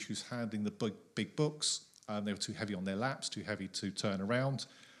dexterity issues handling the big books. They were too heavy on their laps, too heavy to turn around.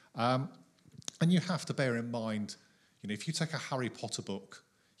 And you have to bear in mind, if you take a Harry Potter book,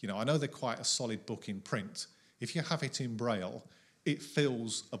 I know they're quite a solid book in print. If you have it in Braille, it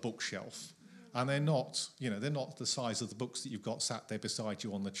fills a bookshelf. And they're not the size of the books that you've got sat there beside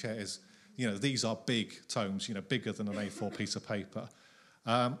you on the chairs. These are big tomes, bigger than an A4 piece of paper.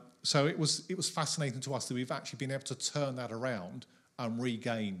 So it was fascinating to us that we've actually been able to turn that around and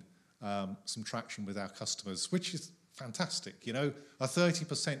regain some traction with our customers, which is fantastic. A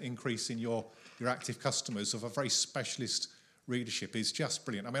 30% increase in your active customers of a very specialist readership is just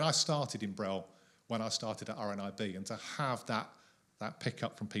brilliant. I mean, I started in Braille when I started at RNIB, and to have that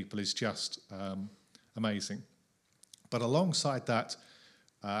pickup from people is just amazing. But alongside that,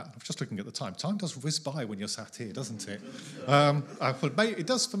 I'm just looking at the time. Time does whiz by when you're sat here, doesn't it? It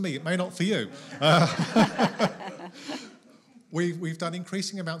does for me. It may not for you. We've done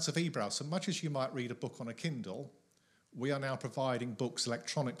increasing amounts of e-browse. So much as you might read a book on a Kindle, we are now providing books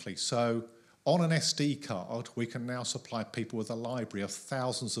electronically. So on an SD card, we can now supply people with a library of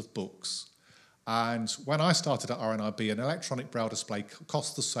thousands of books. And when I started at RNIB, an electronic Braille display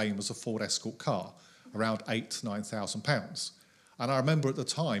cost the same as a Ford Escort car, around £8,000 to £9,000. And I remember at the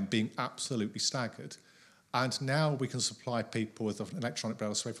time being absolutely staggered. And now we can supply people with an electronic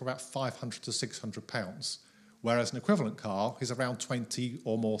Braille display for about £500 to £600, whereas an equivalent car is around 20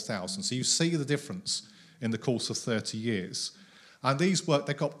 or more thousand. So you see the difference in the course of 30 years. And these work,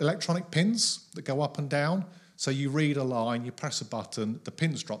 they've got electronic pins that go up and down. So you read a line, you press a button, the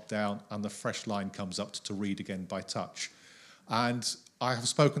pins drop down, and the fresh line comes up to read again by touch. And I have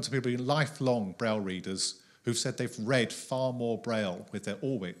spoken to people who are lifelong Braille readers who've said they've read far more Braille with their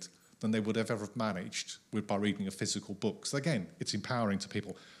Orbit than they would have ever managed by reading a physical book. So again, it's empowering to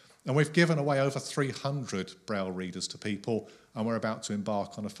people. And we've given away over 300 Braille readers to people, and we're about to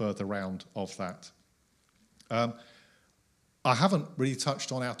embark on a further round of that. I haven't really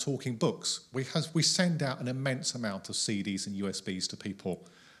touched on our talking books. We send out an immense amount of CDs and USBs to people.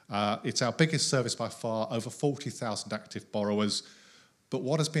 It's our biggest service by far, over 40,000 active borrowers. But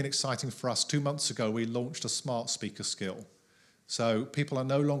what has been exciting for us, 2 months ago, we launched a smart speaker skill. So people are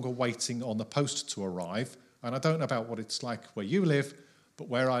no longer waiting on the post to arrive. And I don't know about what it's like where you live, but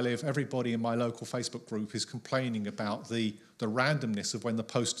where I live, everybody in my local Facebook group is complaining about the randomness of when the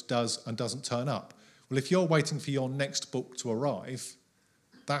post does and doesn't turn up. Well, if you're waiting for your next book to arrive,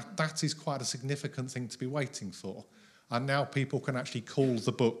 that is quite a significant thing to be waiting for. And now people can actually call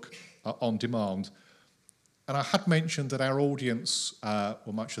the book on demand. And I had mentioned that our audience,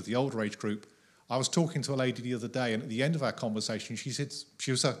 or much of the older age group, I was talking to a lady the other day, and at the end of our conversation, she said,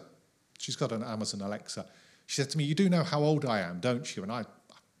 she's got an Amazon Alexa. She said to me, "You do know how old I am, don't you?" And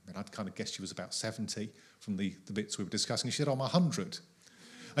I'd kind of guessed she was about 70 from the bits we were discussing. She said, "I'm 100.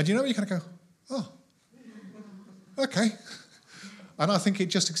 And you kind of go, "Oh, okay." And I think it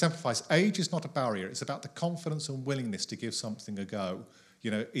just exemplifies age is not a barrier. It's about the confidence and willingness to give something a go.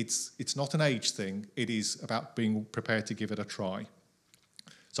 It's not an age thing. It is about being prepared to give it a try.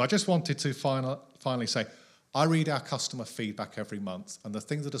 So I just wanted to finally say, I read our customer feedback every month, and the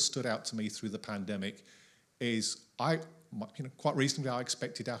thing that has stood out to me through the pandemic is quite reasonably, I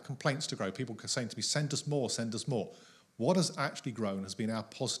expected our complaints to grow. People saying to me, "Send us more, send us more." What has actually grown has been our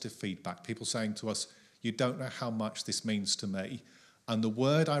positive feedback. People saying to us, "You don't know how much this means to me." And the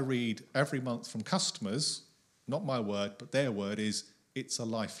word I read every month from customers, not my word, but their word, is it's a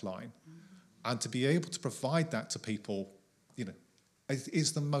lifeline. And to be able to provide that to people,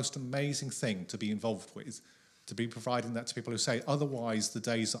 is the most amazing thing to be involved with, to be providing that to people who say, otherwise the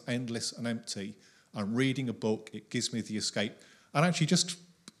days are endless and empty. I'm reading a book, it gives me the escape. And actually just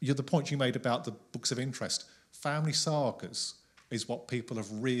the point you made about the books of interest, family sagas is what people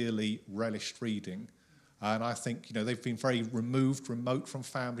have really relished reading. And I think, they've been very remote from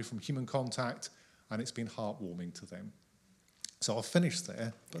family, from human contact, and it's been heartwarming to them. So I'll finish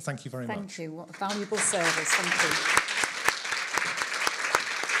there, but thank you very much. Thank you. What a valuable service. Thank you.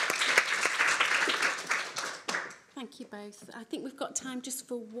 Thank you both. I think we've got time just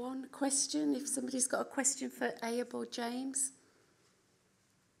for one question. If somebody's got a question for Abell or James.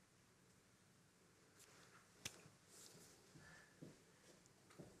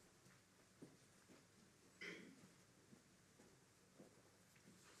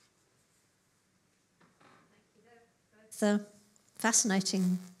 The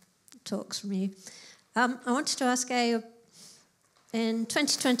fascinating talks from you. I wanted to ask in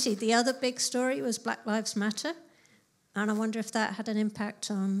 2020, the other big story was Black Lives Matter, and I wonder if that had an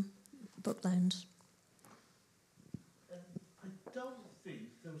impact on book loans. I don't think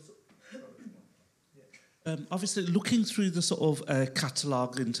there was... obviously, looking through the sort of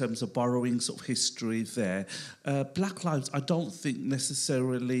catalogue in terms of borrowing sort of history there, Black Lives I don't think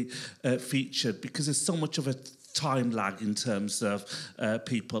necessarily featured, because there's so much of a time lag in terms of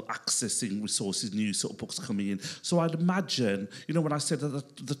people accessing resources, new sort of books coming in. So I'd imagine, when I said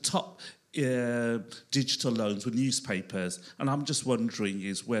that the top digital loans were newspapers, and I'm just wondering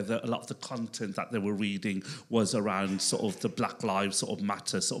is whether a lot of the content that they were reading was around sort of the Black Lives sort of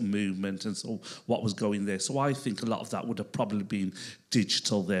Matter sort of movement and sort of what was going there. So I think a lot of that would have probably been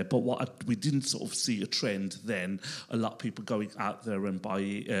digital there, but we didn't sort of see a trend then. A lot of people going out there and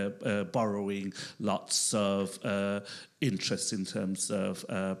borrowing lots of interest in terms of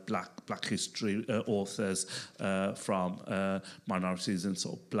black history authors from minorities and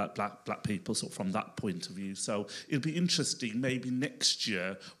sort of black people, sort of from that point of view. So it'll be interesting. Maybe next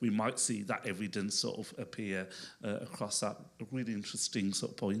year we might see that evidence sort of appear across that. A really interesting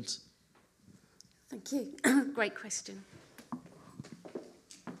sort of point. Thank you. Great question.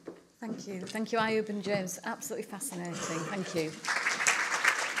 Thank you. Thank you, Ayub and James. Absolutely fascinating. Thank you.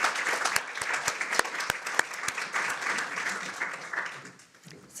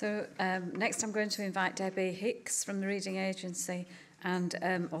 So next I'm going to invite Debbie Hicks from the Reading Agency and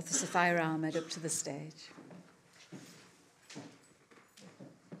author Syima Ahmed up to the stage.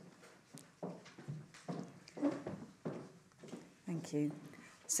 Thank you.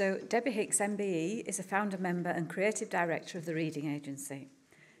 So Debbie Hicks, MBE, is a founder member and creative director of the Reading Agency.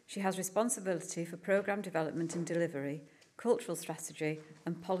 She has responsibility for programme development and delivery, cultural strategy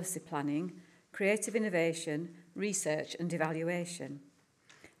and policy planning, creative innovation, research and evaluation.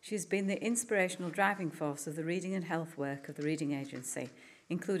 She has been the inspirational driving force of the reading and health work of the Reading Agency,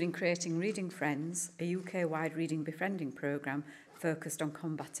 including creating Reading Friends, a UK-wide reading befriending programme focused on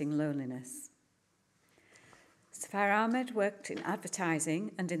combating loneliness. Syima Ahmed worked in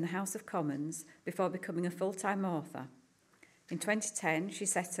advertising and in the House of Commons before becoming a full-time author. In 2010, she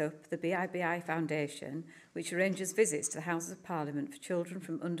set up the BIBI Foundation, which arranges visits to the Houses of Parliament for children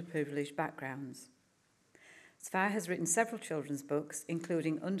from underprivileged backgrounds. Syima has written several children's books,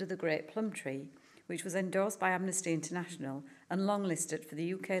 including Under the Great Plum Tree, which was endorsed by Amnesty International and longlisted for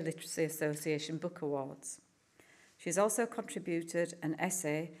the UK Literacy Association Book Awards. She has also contributed an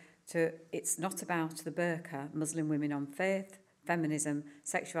essay to It's Not About the Burqa, Muslim Women on Faith, Feminism,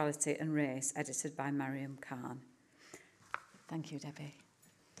 Sexuality and Race, edited by Mariam Khan. Thank you, Debbie.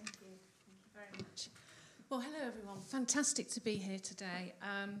 Thank you. Thank you very much. Well, hello, everyone. Fantastic to be here today.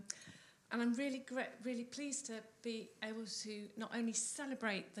 And I'm really pleased to be able to not only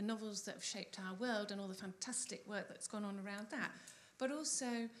celebrate the novels that have shaped our world and all the fantastic work that's gone on around that, but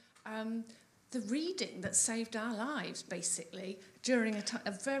also the reading that saved our lives, basically, during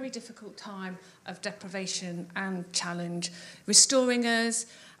a very difficult time of deprivation and challenge, restoring us,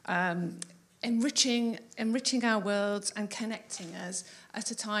 enriching our worlds and connecting us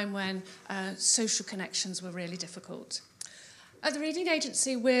at a time when social connections were really difficult. At the Reading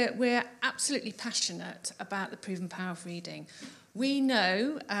Agency, we're absolutely passionate about the proven power of reading. We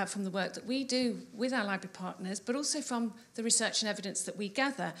know from the work that we do with our library partners, but also from the research and evidence that we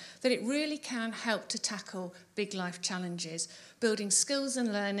gather, that it really can help to tackle big life challenges, building skills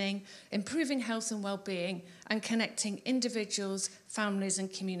and learning, improving health and well-being, and connecting individuals, families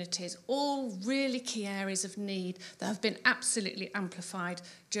and communities, all really key areas of need that have been absolutely amplified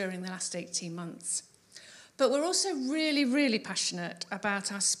during the last 18 months. But we're also really, really passionate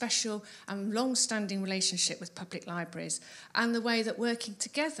about our special and long-standing relationship with public libraries and the way that working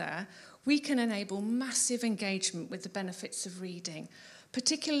together, we can enable massive engagement with the benefits of reading,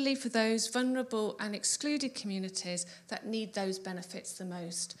 particularly for those vulnerable and excluded communities that need those benefits the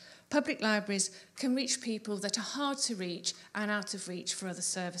most. Public libraries can reach people that are hard to reach and out of reach for other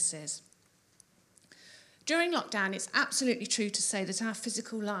services. During lockdown, it's absolutely true to say that our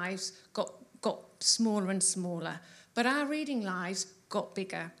physical lives got smaller and smaller, but our reading lives got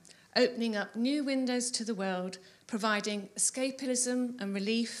bigger, opening up new windows to the world, providing escapism and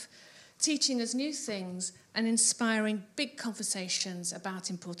relief, teaching us new things and inspiring big conversations about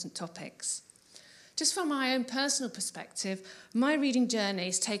important topics. Just from my own personal perspective, my reading journey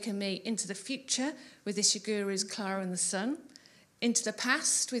has taken me into the future with Ishiguro's Clara and the Sun, into the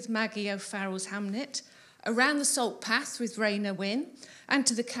past with Maggie O'Farrell's Hamnet, around the Salt Path with Raina Wynn, and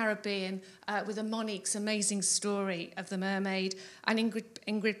to the Caribbean with Monique's amazing story of the mermaid and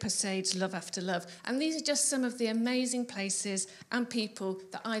Ingrid Posade's Love After Love. And these are just some of the amazing places and people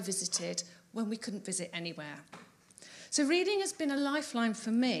that I visited when we couldn't visit anywhere. So reading has been a lifeline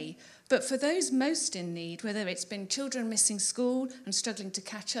for me, but for those most in need, whether it's been children missing school and struggling to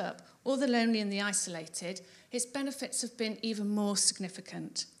catch up, or the lonely and the isolated, its benefits have been even more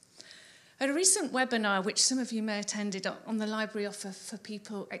significant. At a recent webinar, which some of you may have attended on the library offer for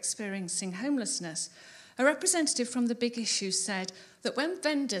people experiencing homelessness, a representative from the Big Issue said that when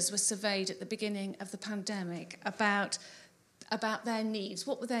vendors were surveyed at the beginning of the pandemic about their needs,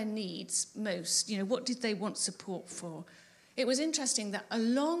 what were their needs most, what did they want support for? It was interesting that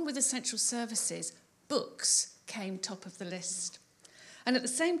along with essential services, books came top of the list. And at the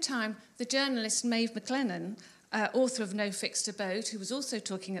same time, the journalist Maeve McLennan, author of No Fixed Abode, who was also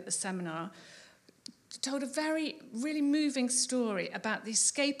talking at the seminar, told a really moving story about the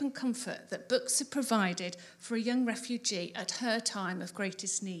escape and comfort that books have provided for a young refugee at her time of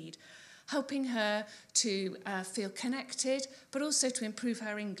greatest need, helping her to feel connected, but also to improve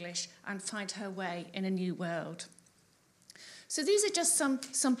her English and find her way in a new world. So these are just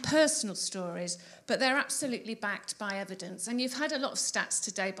some personal stories, but they're absolutely backed by evidence. And you've had a lot of stats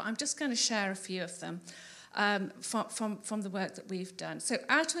today, but I'm just going to share a few of them. From the work that we've done. So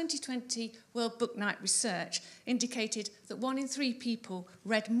our 2020 World Book Night research indicated that 1 in 3 people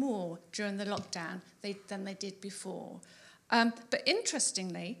read more during the lockdown than they did before. But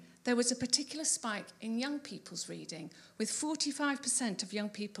interestingly, there was a particular spike in young people's reading, with 45% of young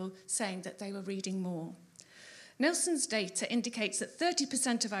people saying that they were reading more. Nelson's data indicates that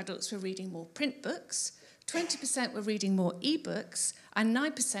 30% of adults were reading more print books, 20% were reading more e-books, and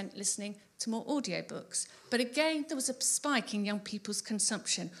 9% listening to more audiobooks. But again, there was a spike in young people's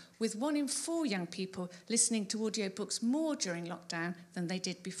consumption, with 1 in 4 young people listening to audiobooks more during lockdown than they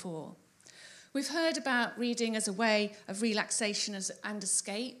did before. We've heard about reading as a way of relaxation and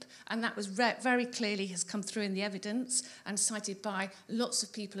escape, and that was very clearly has come through in the evidence and cited by lots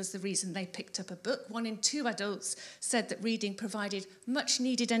of people as the reason they picked up a book. 1 in 2 adults said that reading provided much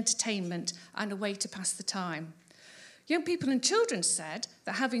needed entertainment and a way to pass the time. Young people and children said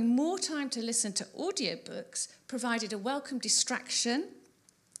that having more time to listen to audiobooks provided a welcome distraction,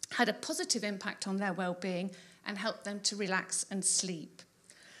 had a positive impact on their well-being, and helped them to relax and sleep.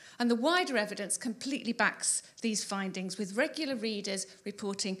 And the wider evidence completely backs these findings, with regular readers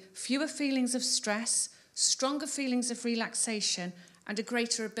reporting fewer feelings of stress, stronger feelings of relaxation, and a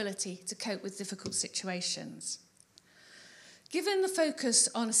greater ability to cope with difficult situations. Given the focus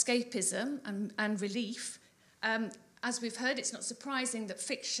on escapism and relief, as we've heard, it's not surprising that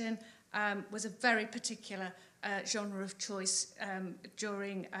fiction was a very particular genre of choice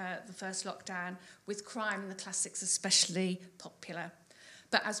during the first lockdown, with crime and the classics especially popular.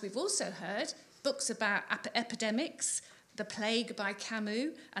 But as we've also heard, books about epidemics, The Plague by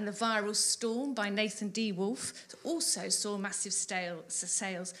Camus and The Viral Storm by Nathan D. Wolfe also saw massive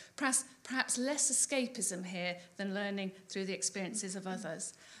sales, perhaps less escapism here than learning through the experiences of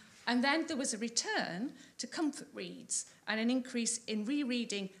others. And then there was a return to comfort reads and an increase in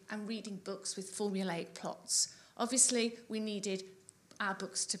rereading and reading books with formulaic plots. Obviously, we needed our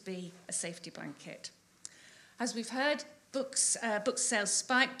books to be a safety blanket. As we've heard, book sales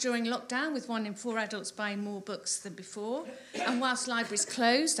spiked during lockdown, with 1 in 4 adults buying more books than before. And whilst libraries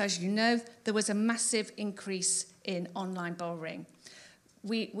closed, as you know, there was a massive increase in online borrowing.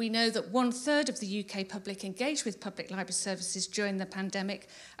 We know that 1/3 of the UK public engaged with public library services during the pandemic,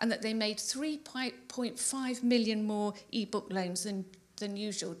 and that they made 3.5 million more e-book loans than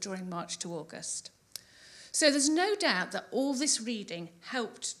usual during March to August. So there's no doubt that all this reading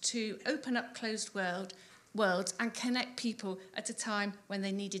helped to open up closed world worlds and connect people at a time when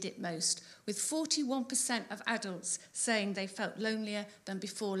they needed it most, with 41% of adults saying they felt lonelier than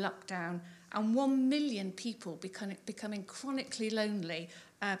before lockdown, and 1 million people becoming chronically lonely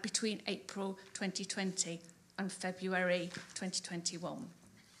between April 2020 and February 2021.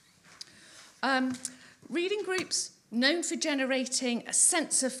 Reading groups known for generating a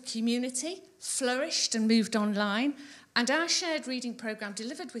sense of community flourished and moved online, and our shared reading programme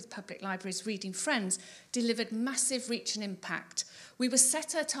delivered with Public Libraries Reading Friends delivered massive reach and impact. We were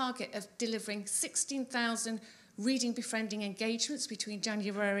set a target of delivering 16,000 reading befriending engagements between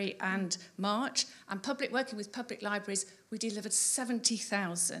January and March, and working with public libraries, we delivered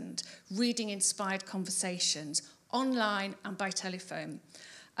 70,000 reading-inspired conversations online and by telephone.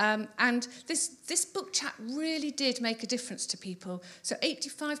 And this book chat really did make a difference to people. So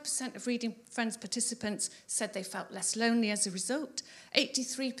 85% of Reading Friends participants said they felt less lonely as a result,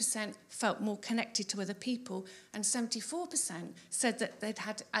 83% felt more connected to other people, and 74% said that they'd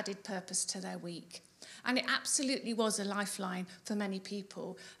had added purpose to their week. And it absolutely was a lifeline for many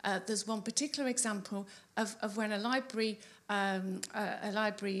people. There's one particular example of when a library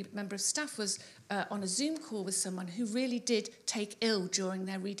member of staff was on a Zoom call with someone who really did take ill during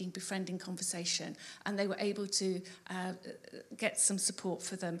their reading befriending conversation, and they were able to get some support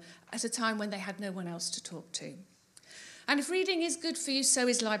for them at a time when they had no one else to talk to. And if reading is good for you, so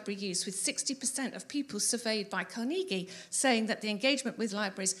is library use, with 60% of people surveyed by Carnegie saying that the engagement with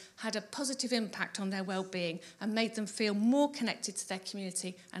libraries had a positive impact on their well-being and made them feel more connected to their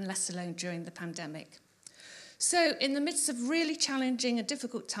community and less alone during the pandemic. So, in the midst of really challenging and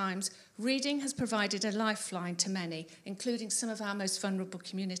difficult times, reading has provided a lifeline to many, including some of our most vulnerable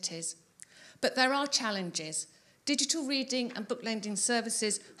communities. But there are challenges. Digital reading and book lending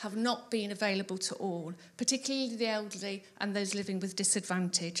services have not been available to all, particularly the elderly and those living with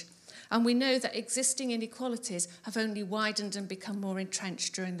disadvantage. And we know that existing inequalities have only widened and become more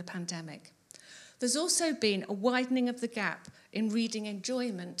entrenched during the pandemic. There's also been a widening of the gap in reading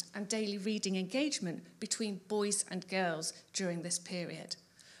enjoyment and daily reading engagement between boys and girls during this period.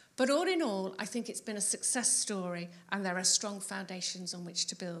 But all in all, I think it's been a success story, and there are strong foundations on which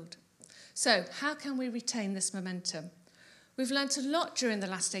to build. So, how can we retain this momentum? We've learnt a lot during the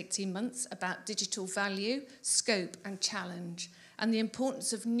last 18 months about digital value, scope and challenge, and the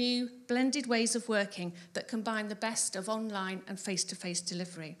importance of new, blended ways of working that combine the best of online and face-to-face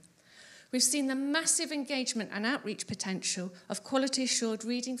delivery. We've seen the massive engagement and outreach potential of quality-assured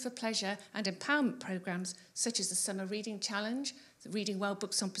reading for pleasure and empowerment programmes such as the Summer Reading Challenge, the Reading Well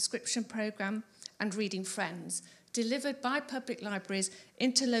Books on Prescription programme, and Reading Friends, delivered by public libraries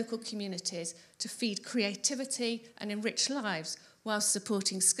into local communities to feed creativity and enrich lives whilst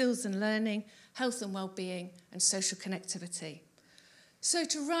supporting skills and learning, health and well-being, and social connectivity. So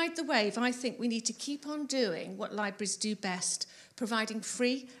to ride the wave, I think we need to keep on doing what libraries do best, providing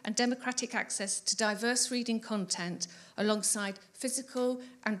free and democratic access to diverse reading content alongside physical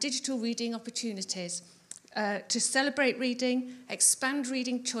and digital reading opportunities to celebrate reading, expand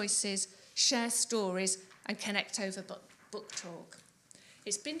reading choices, share stories, and connect over book talk.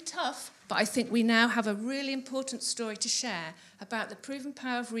 It's been tough, but I think we now have a really important story to share about the proven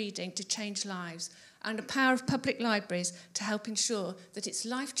power of reading to change lives and the power of public libraries to help ensure that its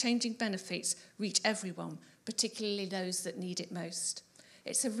life-changing benefits reach everyone, particularly those that need it most.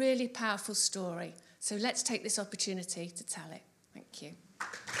 It's a really powerful story, so let's take this opportunity to tell it. Thank you.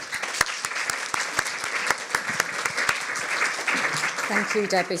 Thank you,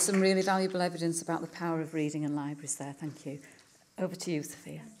 Debbie. Some really valuable evidence about the power of reading and libraries there. Thank you. Over to you,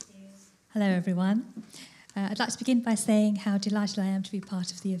 Sophia. Hello, everyone. I'd like to begin by saying how delighted I am to be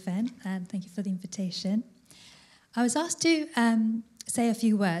part of the event, and thank you for the invitation. I was asked to say a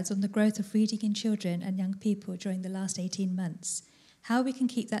few words on the growth of reading in children and young people during the last 18 months, how we can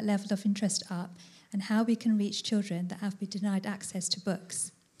keep that level of interest up, and how we can reach children that have been denied access to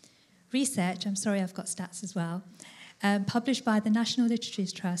books. Research, I'm sorry I've got stats as well, published by the National Literacy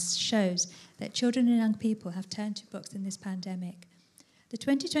Trust shows that children and young people have turned to books in this pandemic. The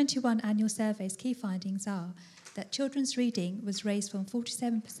 2021 annual survey's key findings are that children's reading was raised from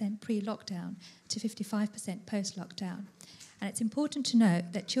 47% pre-lockdown to 55% post-lockdown. And it's important to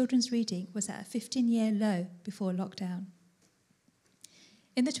note that children's reading was at a 15-year low before lockdown.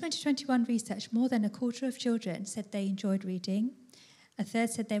 In the 2021 research, more than a quarter of children said they enjoyed reading, a third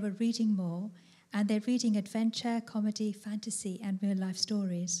said they were reading more, and they're reading adventure, comedy, fantasy, and real-life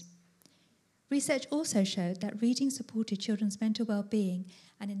stories. Research also showed that reading supported children's mental well-being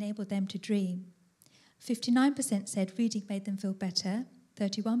and enabled them to dream. 59% said reading made them feel better,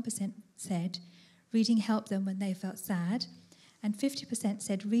 31% said reading helped them when they felt sad, and 50%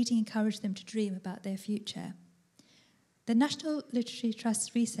 said reading encouraged them to dream about their future. The National Literacy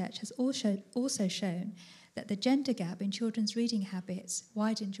Trust research has also shown that the gender gap in children's reading habits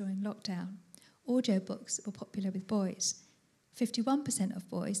widened during lockdown. Audiobooks were popular with boys. 51% of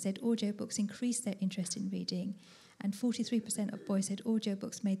boys said audiobooks increased their interest in reading, and 43% of boys said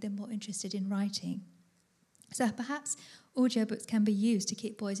audiobooks made them more interested in writing. So perhaps audiobooks can be used to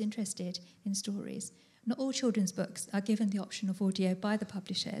keep boys interested in stories. Not all children's books are given the option of audio by the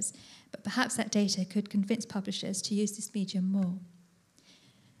publishers, but perhaps that data could convince publishers to use this medium more.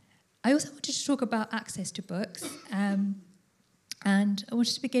 I also wanted to talk about access to books, and I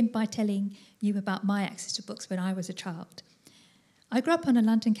wanted to begin by telling you about my access to books when I was a child. I grew up on a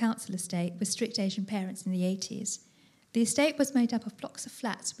London council estate with strict Asian parents in the 80s. The estate was made up of blocks of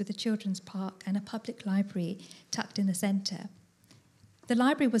flats with a children's park and a public library tucked in the centre. The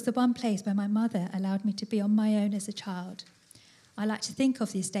library was the one place where my mother allowed me to be on my own as a child. I like to think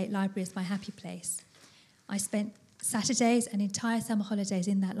of the estate library as my happy place. I spent Saturdays and entire summer holidays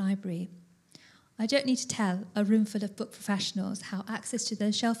in that library. I don't need to tell a room full of book professionals how access to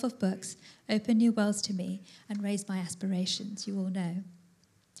those shelf of books opened new worlds to me and raised my aspirations, you all know.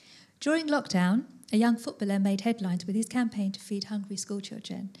 During lockdown, a young footballer made headlines with his campaign to feed hungry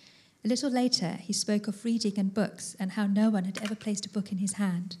schoolchildren. A little later, he spoke of reading and books and how no one had ever placed a book in his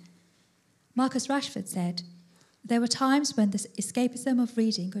hand. Marcus Rashford said, "There were times when the escapism of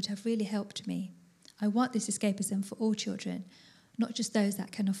reading could have really helped me. I want this escapism for all children, not just those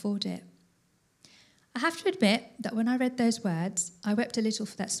that can afford it." I have to admit that when I read those words, I wept a little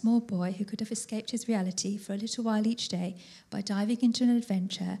for that small boy who could have escaped his reality for a little while each day by diving into an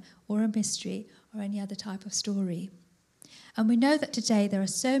adventure or a mystery or any other type of story. And we know that today there are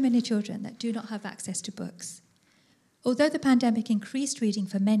so many children that do not have access to books. Although the pandemic increased reading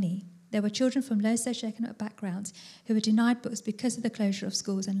for many, there were children from low socioeconomic backgrounds who were denied books because of the closure of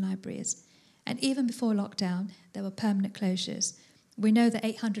schools and libraries. And even before lockdown, there were permanent closures. We know that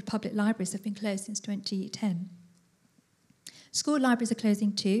 800 public libraries have been closed since 2010. School libraries are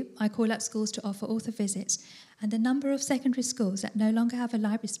closing too. I call up schools to offer author visits, and the number of secondary schools that no longer have a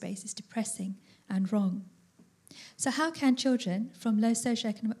library space is depressing and wrong. So how can children from low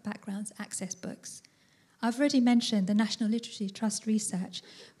socioeconomic backgrounds access books? I've already mentioned the National Literacy Trust research,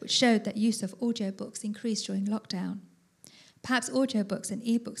 which showed that use of audiobooks increased during lockdown. Perhaps audiobooks and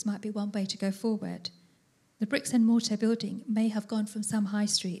ebooks might be one way to go forward. The bricks and mortar building may have gone from some high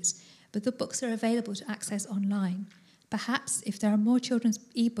streets, but the books are available to access online. Perhaps if there are more children's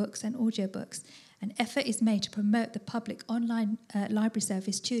ebooks and audiobooks, an effort is made to promote the public online library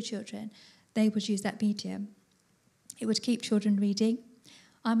service to children, they would use that medium. It would keep children reading.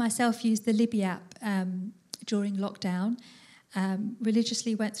 I myself used the Libby app during lockdown,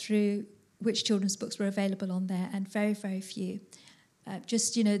 religiously went through which children's books were available on there, and very, very few.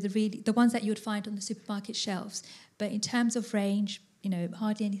 The ones that you would find on the supermarket shelves. But in terms of range,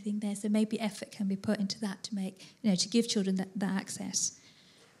 hardly anything there. So maybe effort can be put into that to make, to give children that access.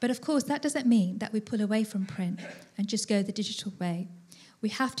 But of course, that doesn't mean that we pull away from print and just go the digital way. We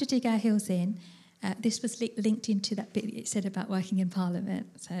have to dig our heels in. This was linked into that bit it said about working in Parliament.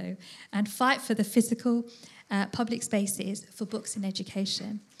 And fight for the physical public spaces for books in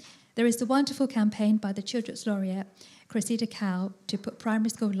education. There is the wonderful campaign by the Children's Laureate, Cressida Cow, to put primary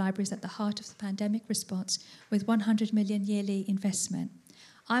school libraries at the heart of the pandemic response with 100 million yearly investment.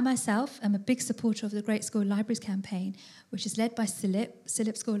 I myself am a big supporter of the Great School Libraries campaign, which is led by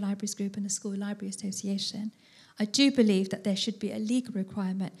SILIP School Libraries Group and the School Library Association. I do believe that there should be a legal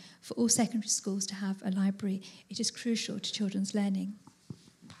requirement for all secondary schools to have a library. It is crucial to children's learning.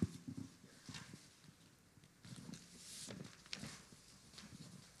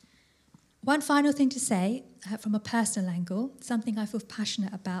 One final thing to say, from a personal angle, something I feel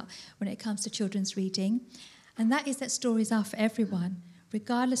passionate about when it comes to children's reading, and that is that stories are for everyone,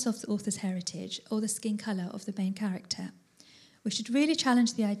 regardless of the author's heritage or the skin colour of the main character. We should really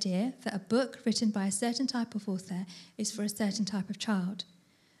challenge the idea that a book written by a certain type of author is for a certain type of child.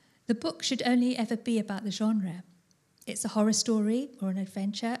 The book should only ever be about the genre. It's a horror story or an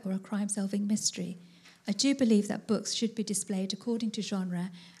adventure or a crime-solving mystery. I do believe that books should be displayed according to genre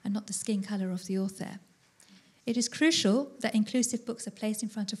and not the skin colour of the author. It is crucial that inclusive books are placed in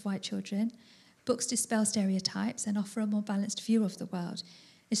front of white children. Books dispel stereotypes and offer a more balanced view of the world,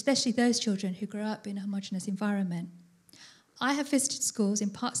 especially those children who grow up in a homogenous environment. I have visited schools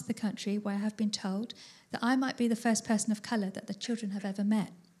in parts of the country where I have been told that I might be the first person of colour that the children have ever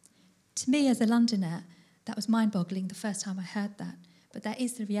met. To me, as a Londoner, that was mind-boggling the first time I heard that, but that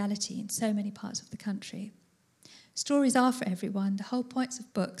is the reality in so many parts of the country. Stories are for everyone. The whole point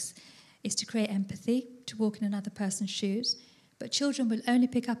of books is to create empathy, to walk in another person's shoes, but children will only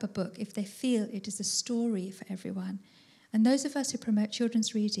pick up a book if they feel it is a story for everyone. And those of us who promote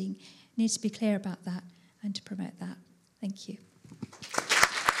children's reading need to be clear about that and to promote that. Thank you.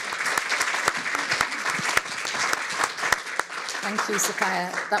 Thank you,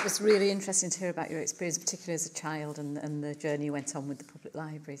 Sophia. That was really interesting to hear about your experience, particularly as a child, and the journey you went on with the public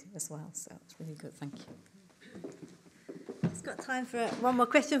library as well. So it's really good. Thank you. Just got time for one more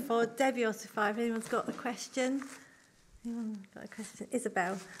question for Debbie or Sophia. If anyone's got a question. Anyone got a question?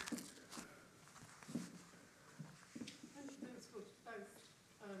 Isabel. Thanks for both.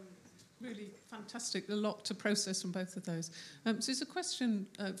 Really fantastic. A lot to process from both of those. So there's a question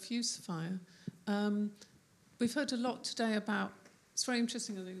for you, Sophia. We've heard a lot today about, it's very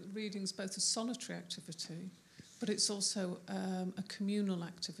interesting, I think reading's both a solitary activity, but it's also a communal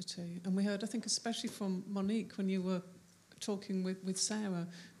activity. And we heard, I think, especially from Monique, when you were talking with Sarah,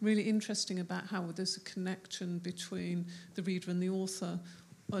 really interesting about how there's a connection between the reader and the author,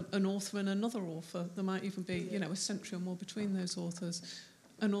 an author and another author. There might even be, a century or more between those authors.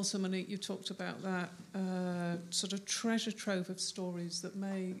 And also, Monique, you talked about that sort of treasure trove of stories that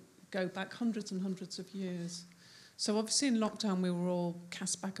may go back hundreds and hundreds of years. So obviously in lockdown we were all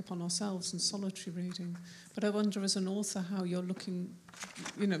cast back upon ourselves and solitary reading. But I wonder, as an author, how you're looking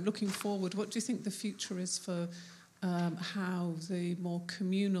forward. What do you think the future is for how the more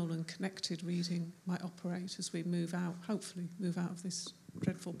communal and connected reading might operate as we hopefully move out of this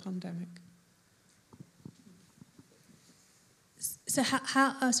dreadful pandemic? So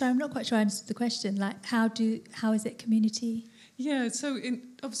sorry, I'm not quite sure I understood the question. Like, how is it community? Yeah, so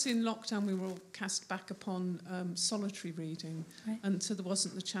obviously in lockdown we were all cast back upon solitary reading, right. And so there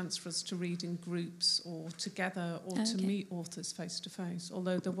wasn't the chance for us to read in groups or together or to meet authors face to face,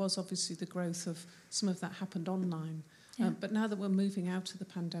 although there was obviously the growth of some of that happened online. Yeah. But now that we're moving out of the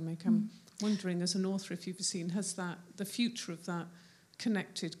pandemic, I'm wondering, as an author, if you've seen, has the future of that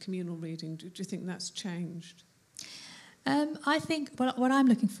connected communal reading, do you think that's changed? I think what I'm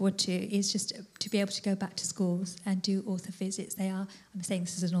looking forward to is just to be able to go back to schools and do author visits. I'm saying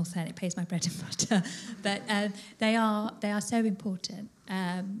this as an author and it pays my bread and butter, but they are so important.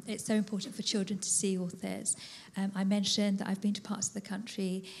 It's so important for children to see authors. I mentioned that I've been to parts of the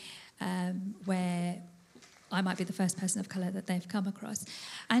country where I might be the first person of colour that they've come across.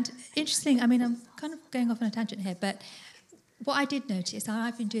 And interesting, I mean, I'm kind of going off on a tangent here, but what I did notice,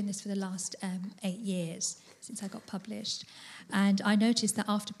 I've been doing this for the last 8 years, since I got published. And I noticed that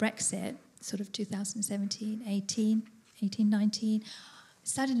after Brexit, sort of 2017, 18, 19,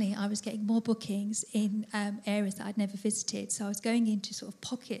 suddenly I was getting more bookings in areas that I'd never visited. So I was going into sort of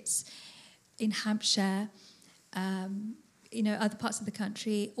pockets in Hampshire, other parts of the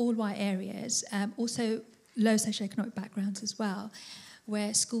country, all white areas, also low socioeconomic backgrounds as well,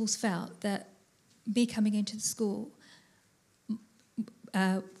 where schools felt that me coming into the school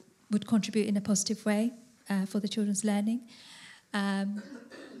would contribute in a positive way for the children's learning.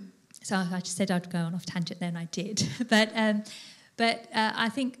 So I just said I'd go on off tangent there, and I did. But I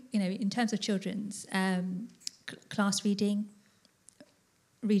think, in terms of children's class reading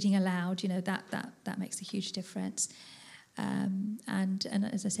aloud, that makes a huge difference. And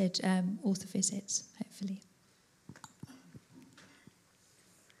as I said, author visits, hopefully.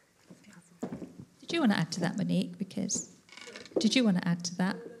 Did you want to add to that, Monique? Did you want to add to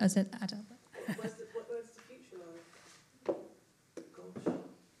that as an adult? Where's the future like? Gosh.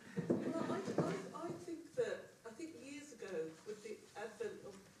 Well, I think years ago, with the advent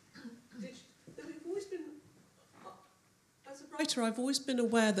of digital, we've always been, as a writer, I've always been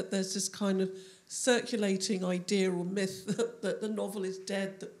aware that there's this kind of circulating idea or myth that the novel is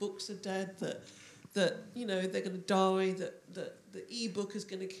dead, that books are dead, that they're going to die, that the e-book is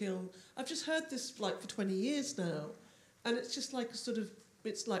going to kill. I've just heard this for 20 years now, and it's just like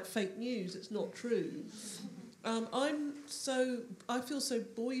it's like fake news. It's not true. I feel so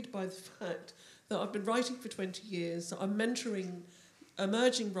buoyed by the fact that I've been writing for 20 years. That I'm mentoring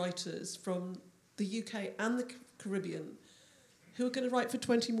emerging writers from the UK and the Caribbean who are going to write for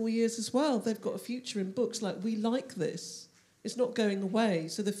 20 more years as well. They've got a future in books. We like this. It's not going away.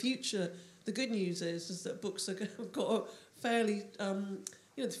 So the future, the good news is that books have got a fairly,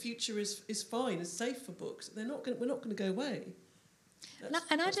 the future is fine. It's safe for books. We're not going to go away.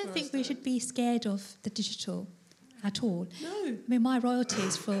 I don't think we should be scared of the digital at all. No. I mean, my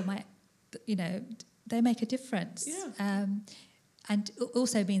royalties for my, they make a difference. Yeah. And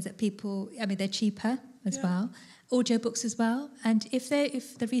also means that people, they're cheaper as well. Audiobooks as well. And if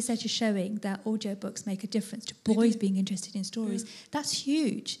the research is showing that audiobooks make a difference to boys being interested in stories, that's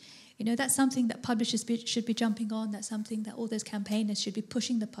huge. You know, that's something that publishers should be jumping on. That's something that all those campaigners should be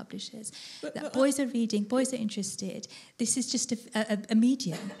pushing the publishers. That boys are reading, boys are interested. This is just a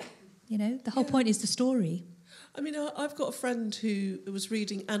medium. You know, the whole point is the story. I mean, I've got a friend who was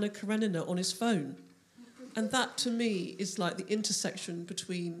reading Anna Karenina on his phone. And that, to me, is like the intersection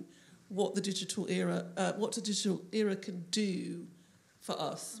between what the digital era can do for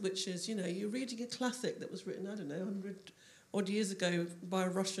us, which is, you know, you're reading a classic that was written, I don't know, 100 odd years ago by a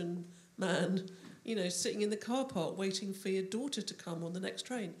Russian man, you know, sitting in the car park waiting for your daughter to come on the next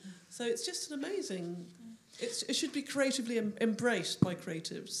train. So it's just an amazing... It should be creatively embraced by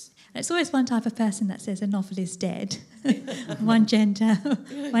creatives. And it's always one type of person that says a novel is dead. One gender,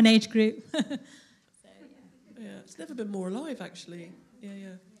 one age group. Yeah, it's never been more alive, actually. Yeah.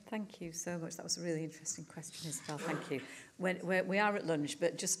 Thank you so much. That was a really interesting question, Isabel. Thank you. We are at lunch,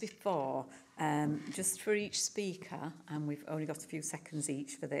 but just before, just for each speaker, and we've only got a few seconds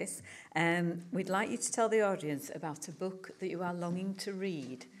each for this, we'd like you to tell the audience about a book that you are longing to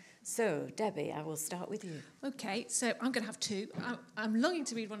read. So, Debbie, I will start with you. Okay, so I'm going to have two. I'm longing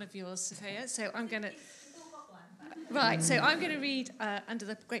to read one of yours, Sophia, so I'm going to... Right, so I'm going to read Under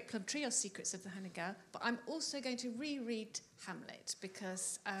the Great Plum Tree or Secrets of the Hanging Girl, but I'm also going to reread Hamlet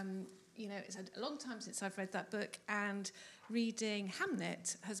because, you know, it's a long time since I've read that book, and reading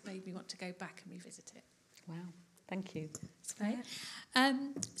Hamlet has made me want to go back and revisit it. Wow, thank you. Right.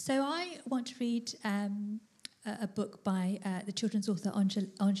 So I want to read a book by the children's author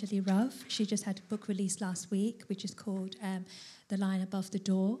Anjali Rav. She just had a book released last week, which is called The Line Above the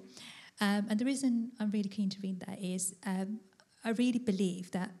Door. And the reason I'm really keen to read that is I really believe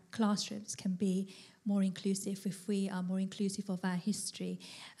that classrooms can be more inclusive if we are more inclusive of our history.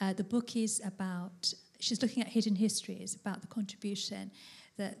 The book is about, she's looking at hidden histories, about the contribution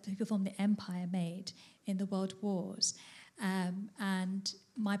that the people from the empire made in the world wars. And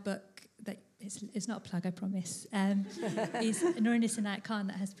my book, that it's not a plug, I promise, is Noor Inayat Khan,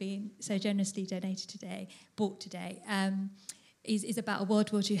 that has been so generously bought today. Is about a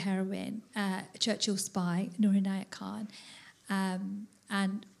World War II heroine, Churchill spy, Noor Inayat Khan.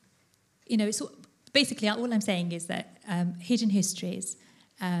 And, you know, it's basically all I'm saying is that hidden histories,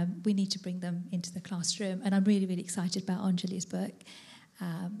 we need to bring them into the classroom. And I'm really, really excited about Anjali's book.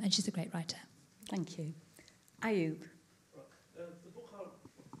 And she's a great writer. Thank you. Ayub. The book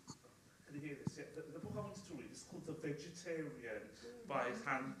can you hear this? Yeah, the book I wanted to read is called The Vegetarian by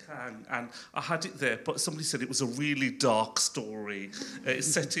Han Kang, and I had it there, but somebody said it was a really dark story. It's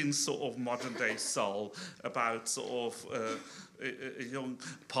set in sort of modern day Seoul about sort of a young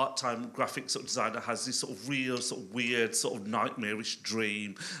part-time graphic sort of designer has this sort of real sort of weird sort of nightmarish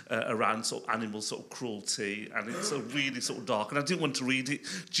dream around sort of animal sort of cruelty, and it's really sort of dark, and I didn't want to read it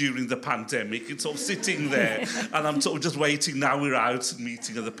during the pandemic. It's sort of sitting there and I'm sort of just waiting. Now we're out and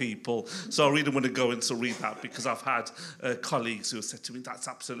meeting other people, so I really want to go and sort of read that, because I've had colleagues who have said to me, that's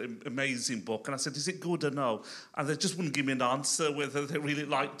absolutely amazing book, and I said, is it good or no? And they just wouldn't give me an answer whether they really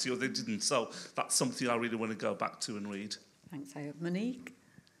liked it or they didn't. So that's something I really want to go back to and read. Thanks, Ayub. Monique?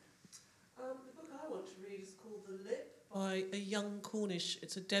 The book I want to read is called The Lip by a young Cornish,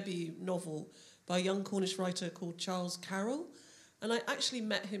 it's a debut novel by a young Cornish writer called Charles Carroll. And I actually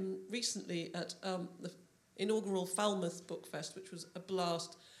met him recently at the inaugural Falmouth Book Fest, which was a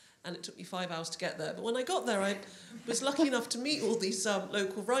blast, and it took me 5 hours to get there. But when I got there, I was lucky enough to meet all these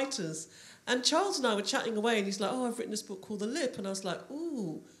local writers. And Charles and I were chatting away, and he's like, oh, I've written this book called The Lip. And I was like,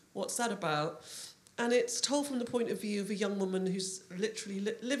 ooh, what's that about? And it's told from the point of view of a young woman who's literally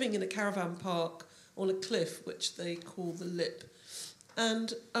living in a caravan park on a cliff, which they call The Lip.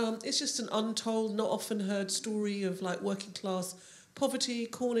 And it's just an untold, not often heard story of like working class poverty,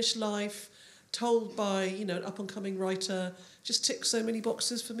 Cornish life, told by, you know, an up-and-coming writer. Just ticks so many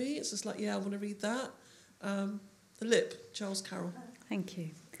boxes for me. It's just like, yeah, I want to read that. The Lip, Charles Carroll. Thank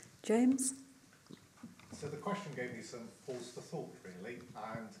you. James? So the question gave me some pause for thought, really,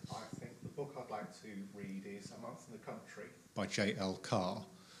 and I think the book I'd like to read is A Month in the Country by J.L. Carr,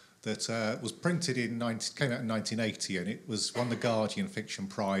 that was printed came out in 1980, and it won the Guardian Fiction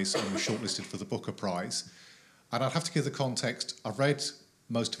Prize and was shortlisted for the Booker Prize. And I'd have to give the context. I've read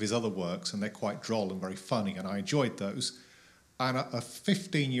most of his other works, and they're quite droll and very funny, and I enjoyed those. And a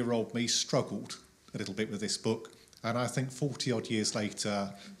 15-year-old me struggled a little bit with this book. And I think 40-odd years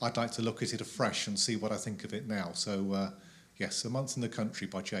later, I'd like to look at it afresh and see what I think of it now. So, yes, A Month in the Country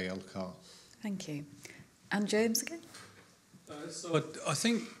by J.L. Carr. Thank you. And James again? So I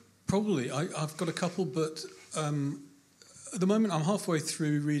think probably I've got a couple, but at the moment I'm halfway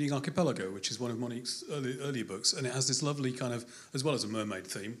through reading Archipelago, which is one of Monique's earlier books, and it has this lovely kind of, as well as a mermaid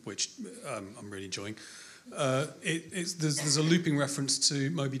theme, which I'm really enjoying, there's a looping reference to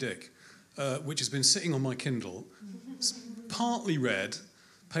Moby Dick, which has been sitting on my Kindle, partly read,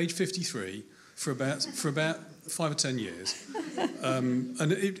 page 53, for about 5 or 10 years. And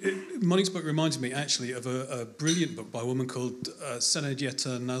Monique's book reminds me actually of a brilliant book by a woman called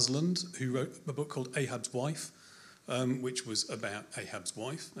Senedieta Nasland, who wrote a book called Ahab's Wife, which was about Ahab's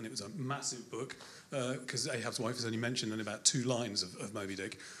wife, and it was a massive book because Ahab's wife is only mentioned in about 2 lines of Moby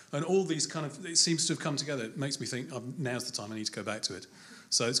Dick. And all these kind of, it seems to have come together. It makes me think, now's the time I need to go back to it.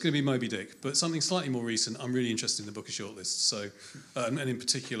 So it's going to be Moby Dick, but something slightly more recent. I'm really interested in the Booker shortlist. So, and in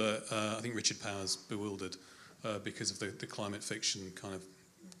particular, I think Richard Powers, Bewildered, because of the climate fiction kind of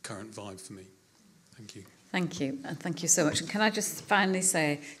current vibe for me. Thank you. Thank you, and thank you so much. And can I just finally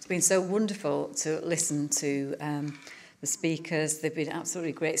say, it's been so wonderful to listen to the speakers. They've been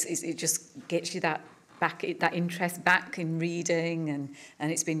absolutely great. It just gets you that interest back in reading,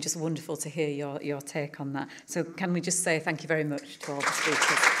 and it's been just wonderful to hear your take on that. So can we just say thank you very much to all the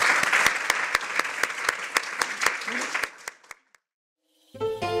speakers.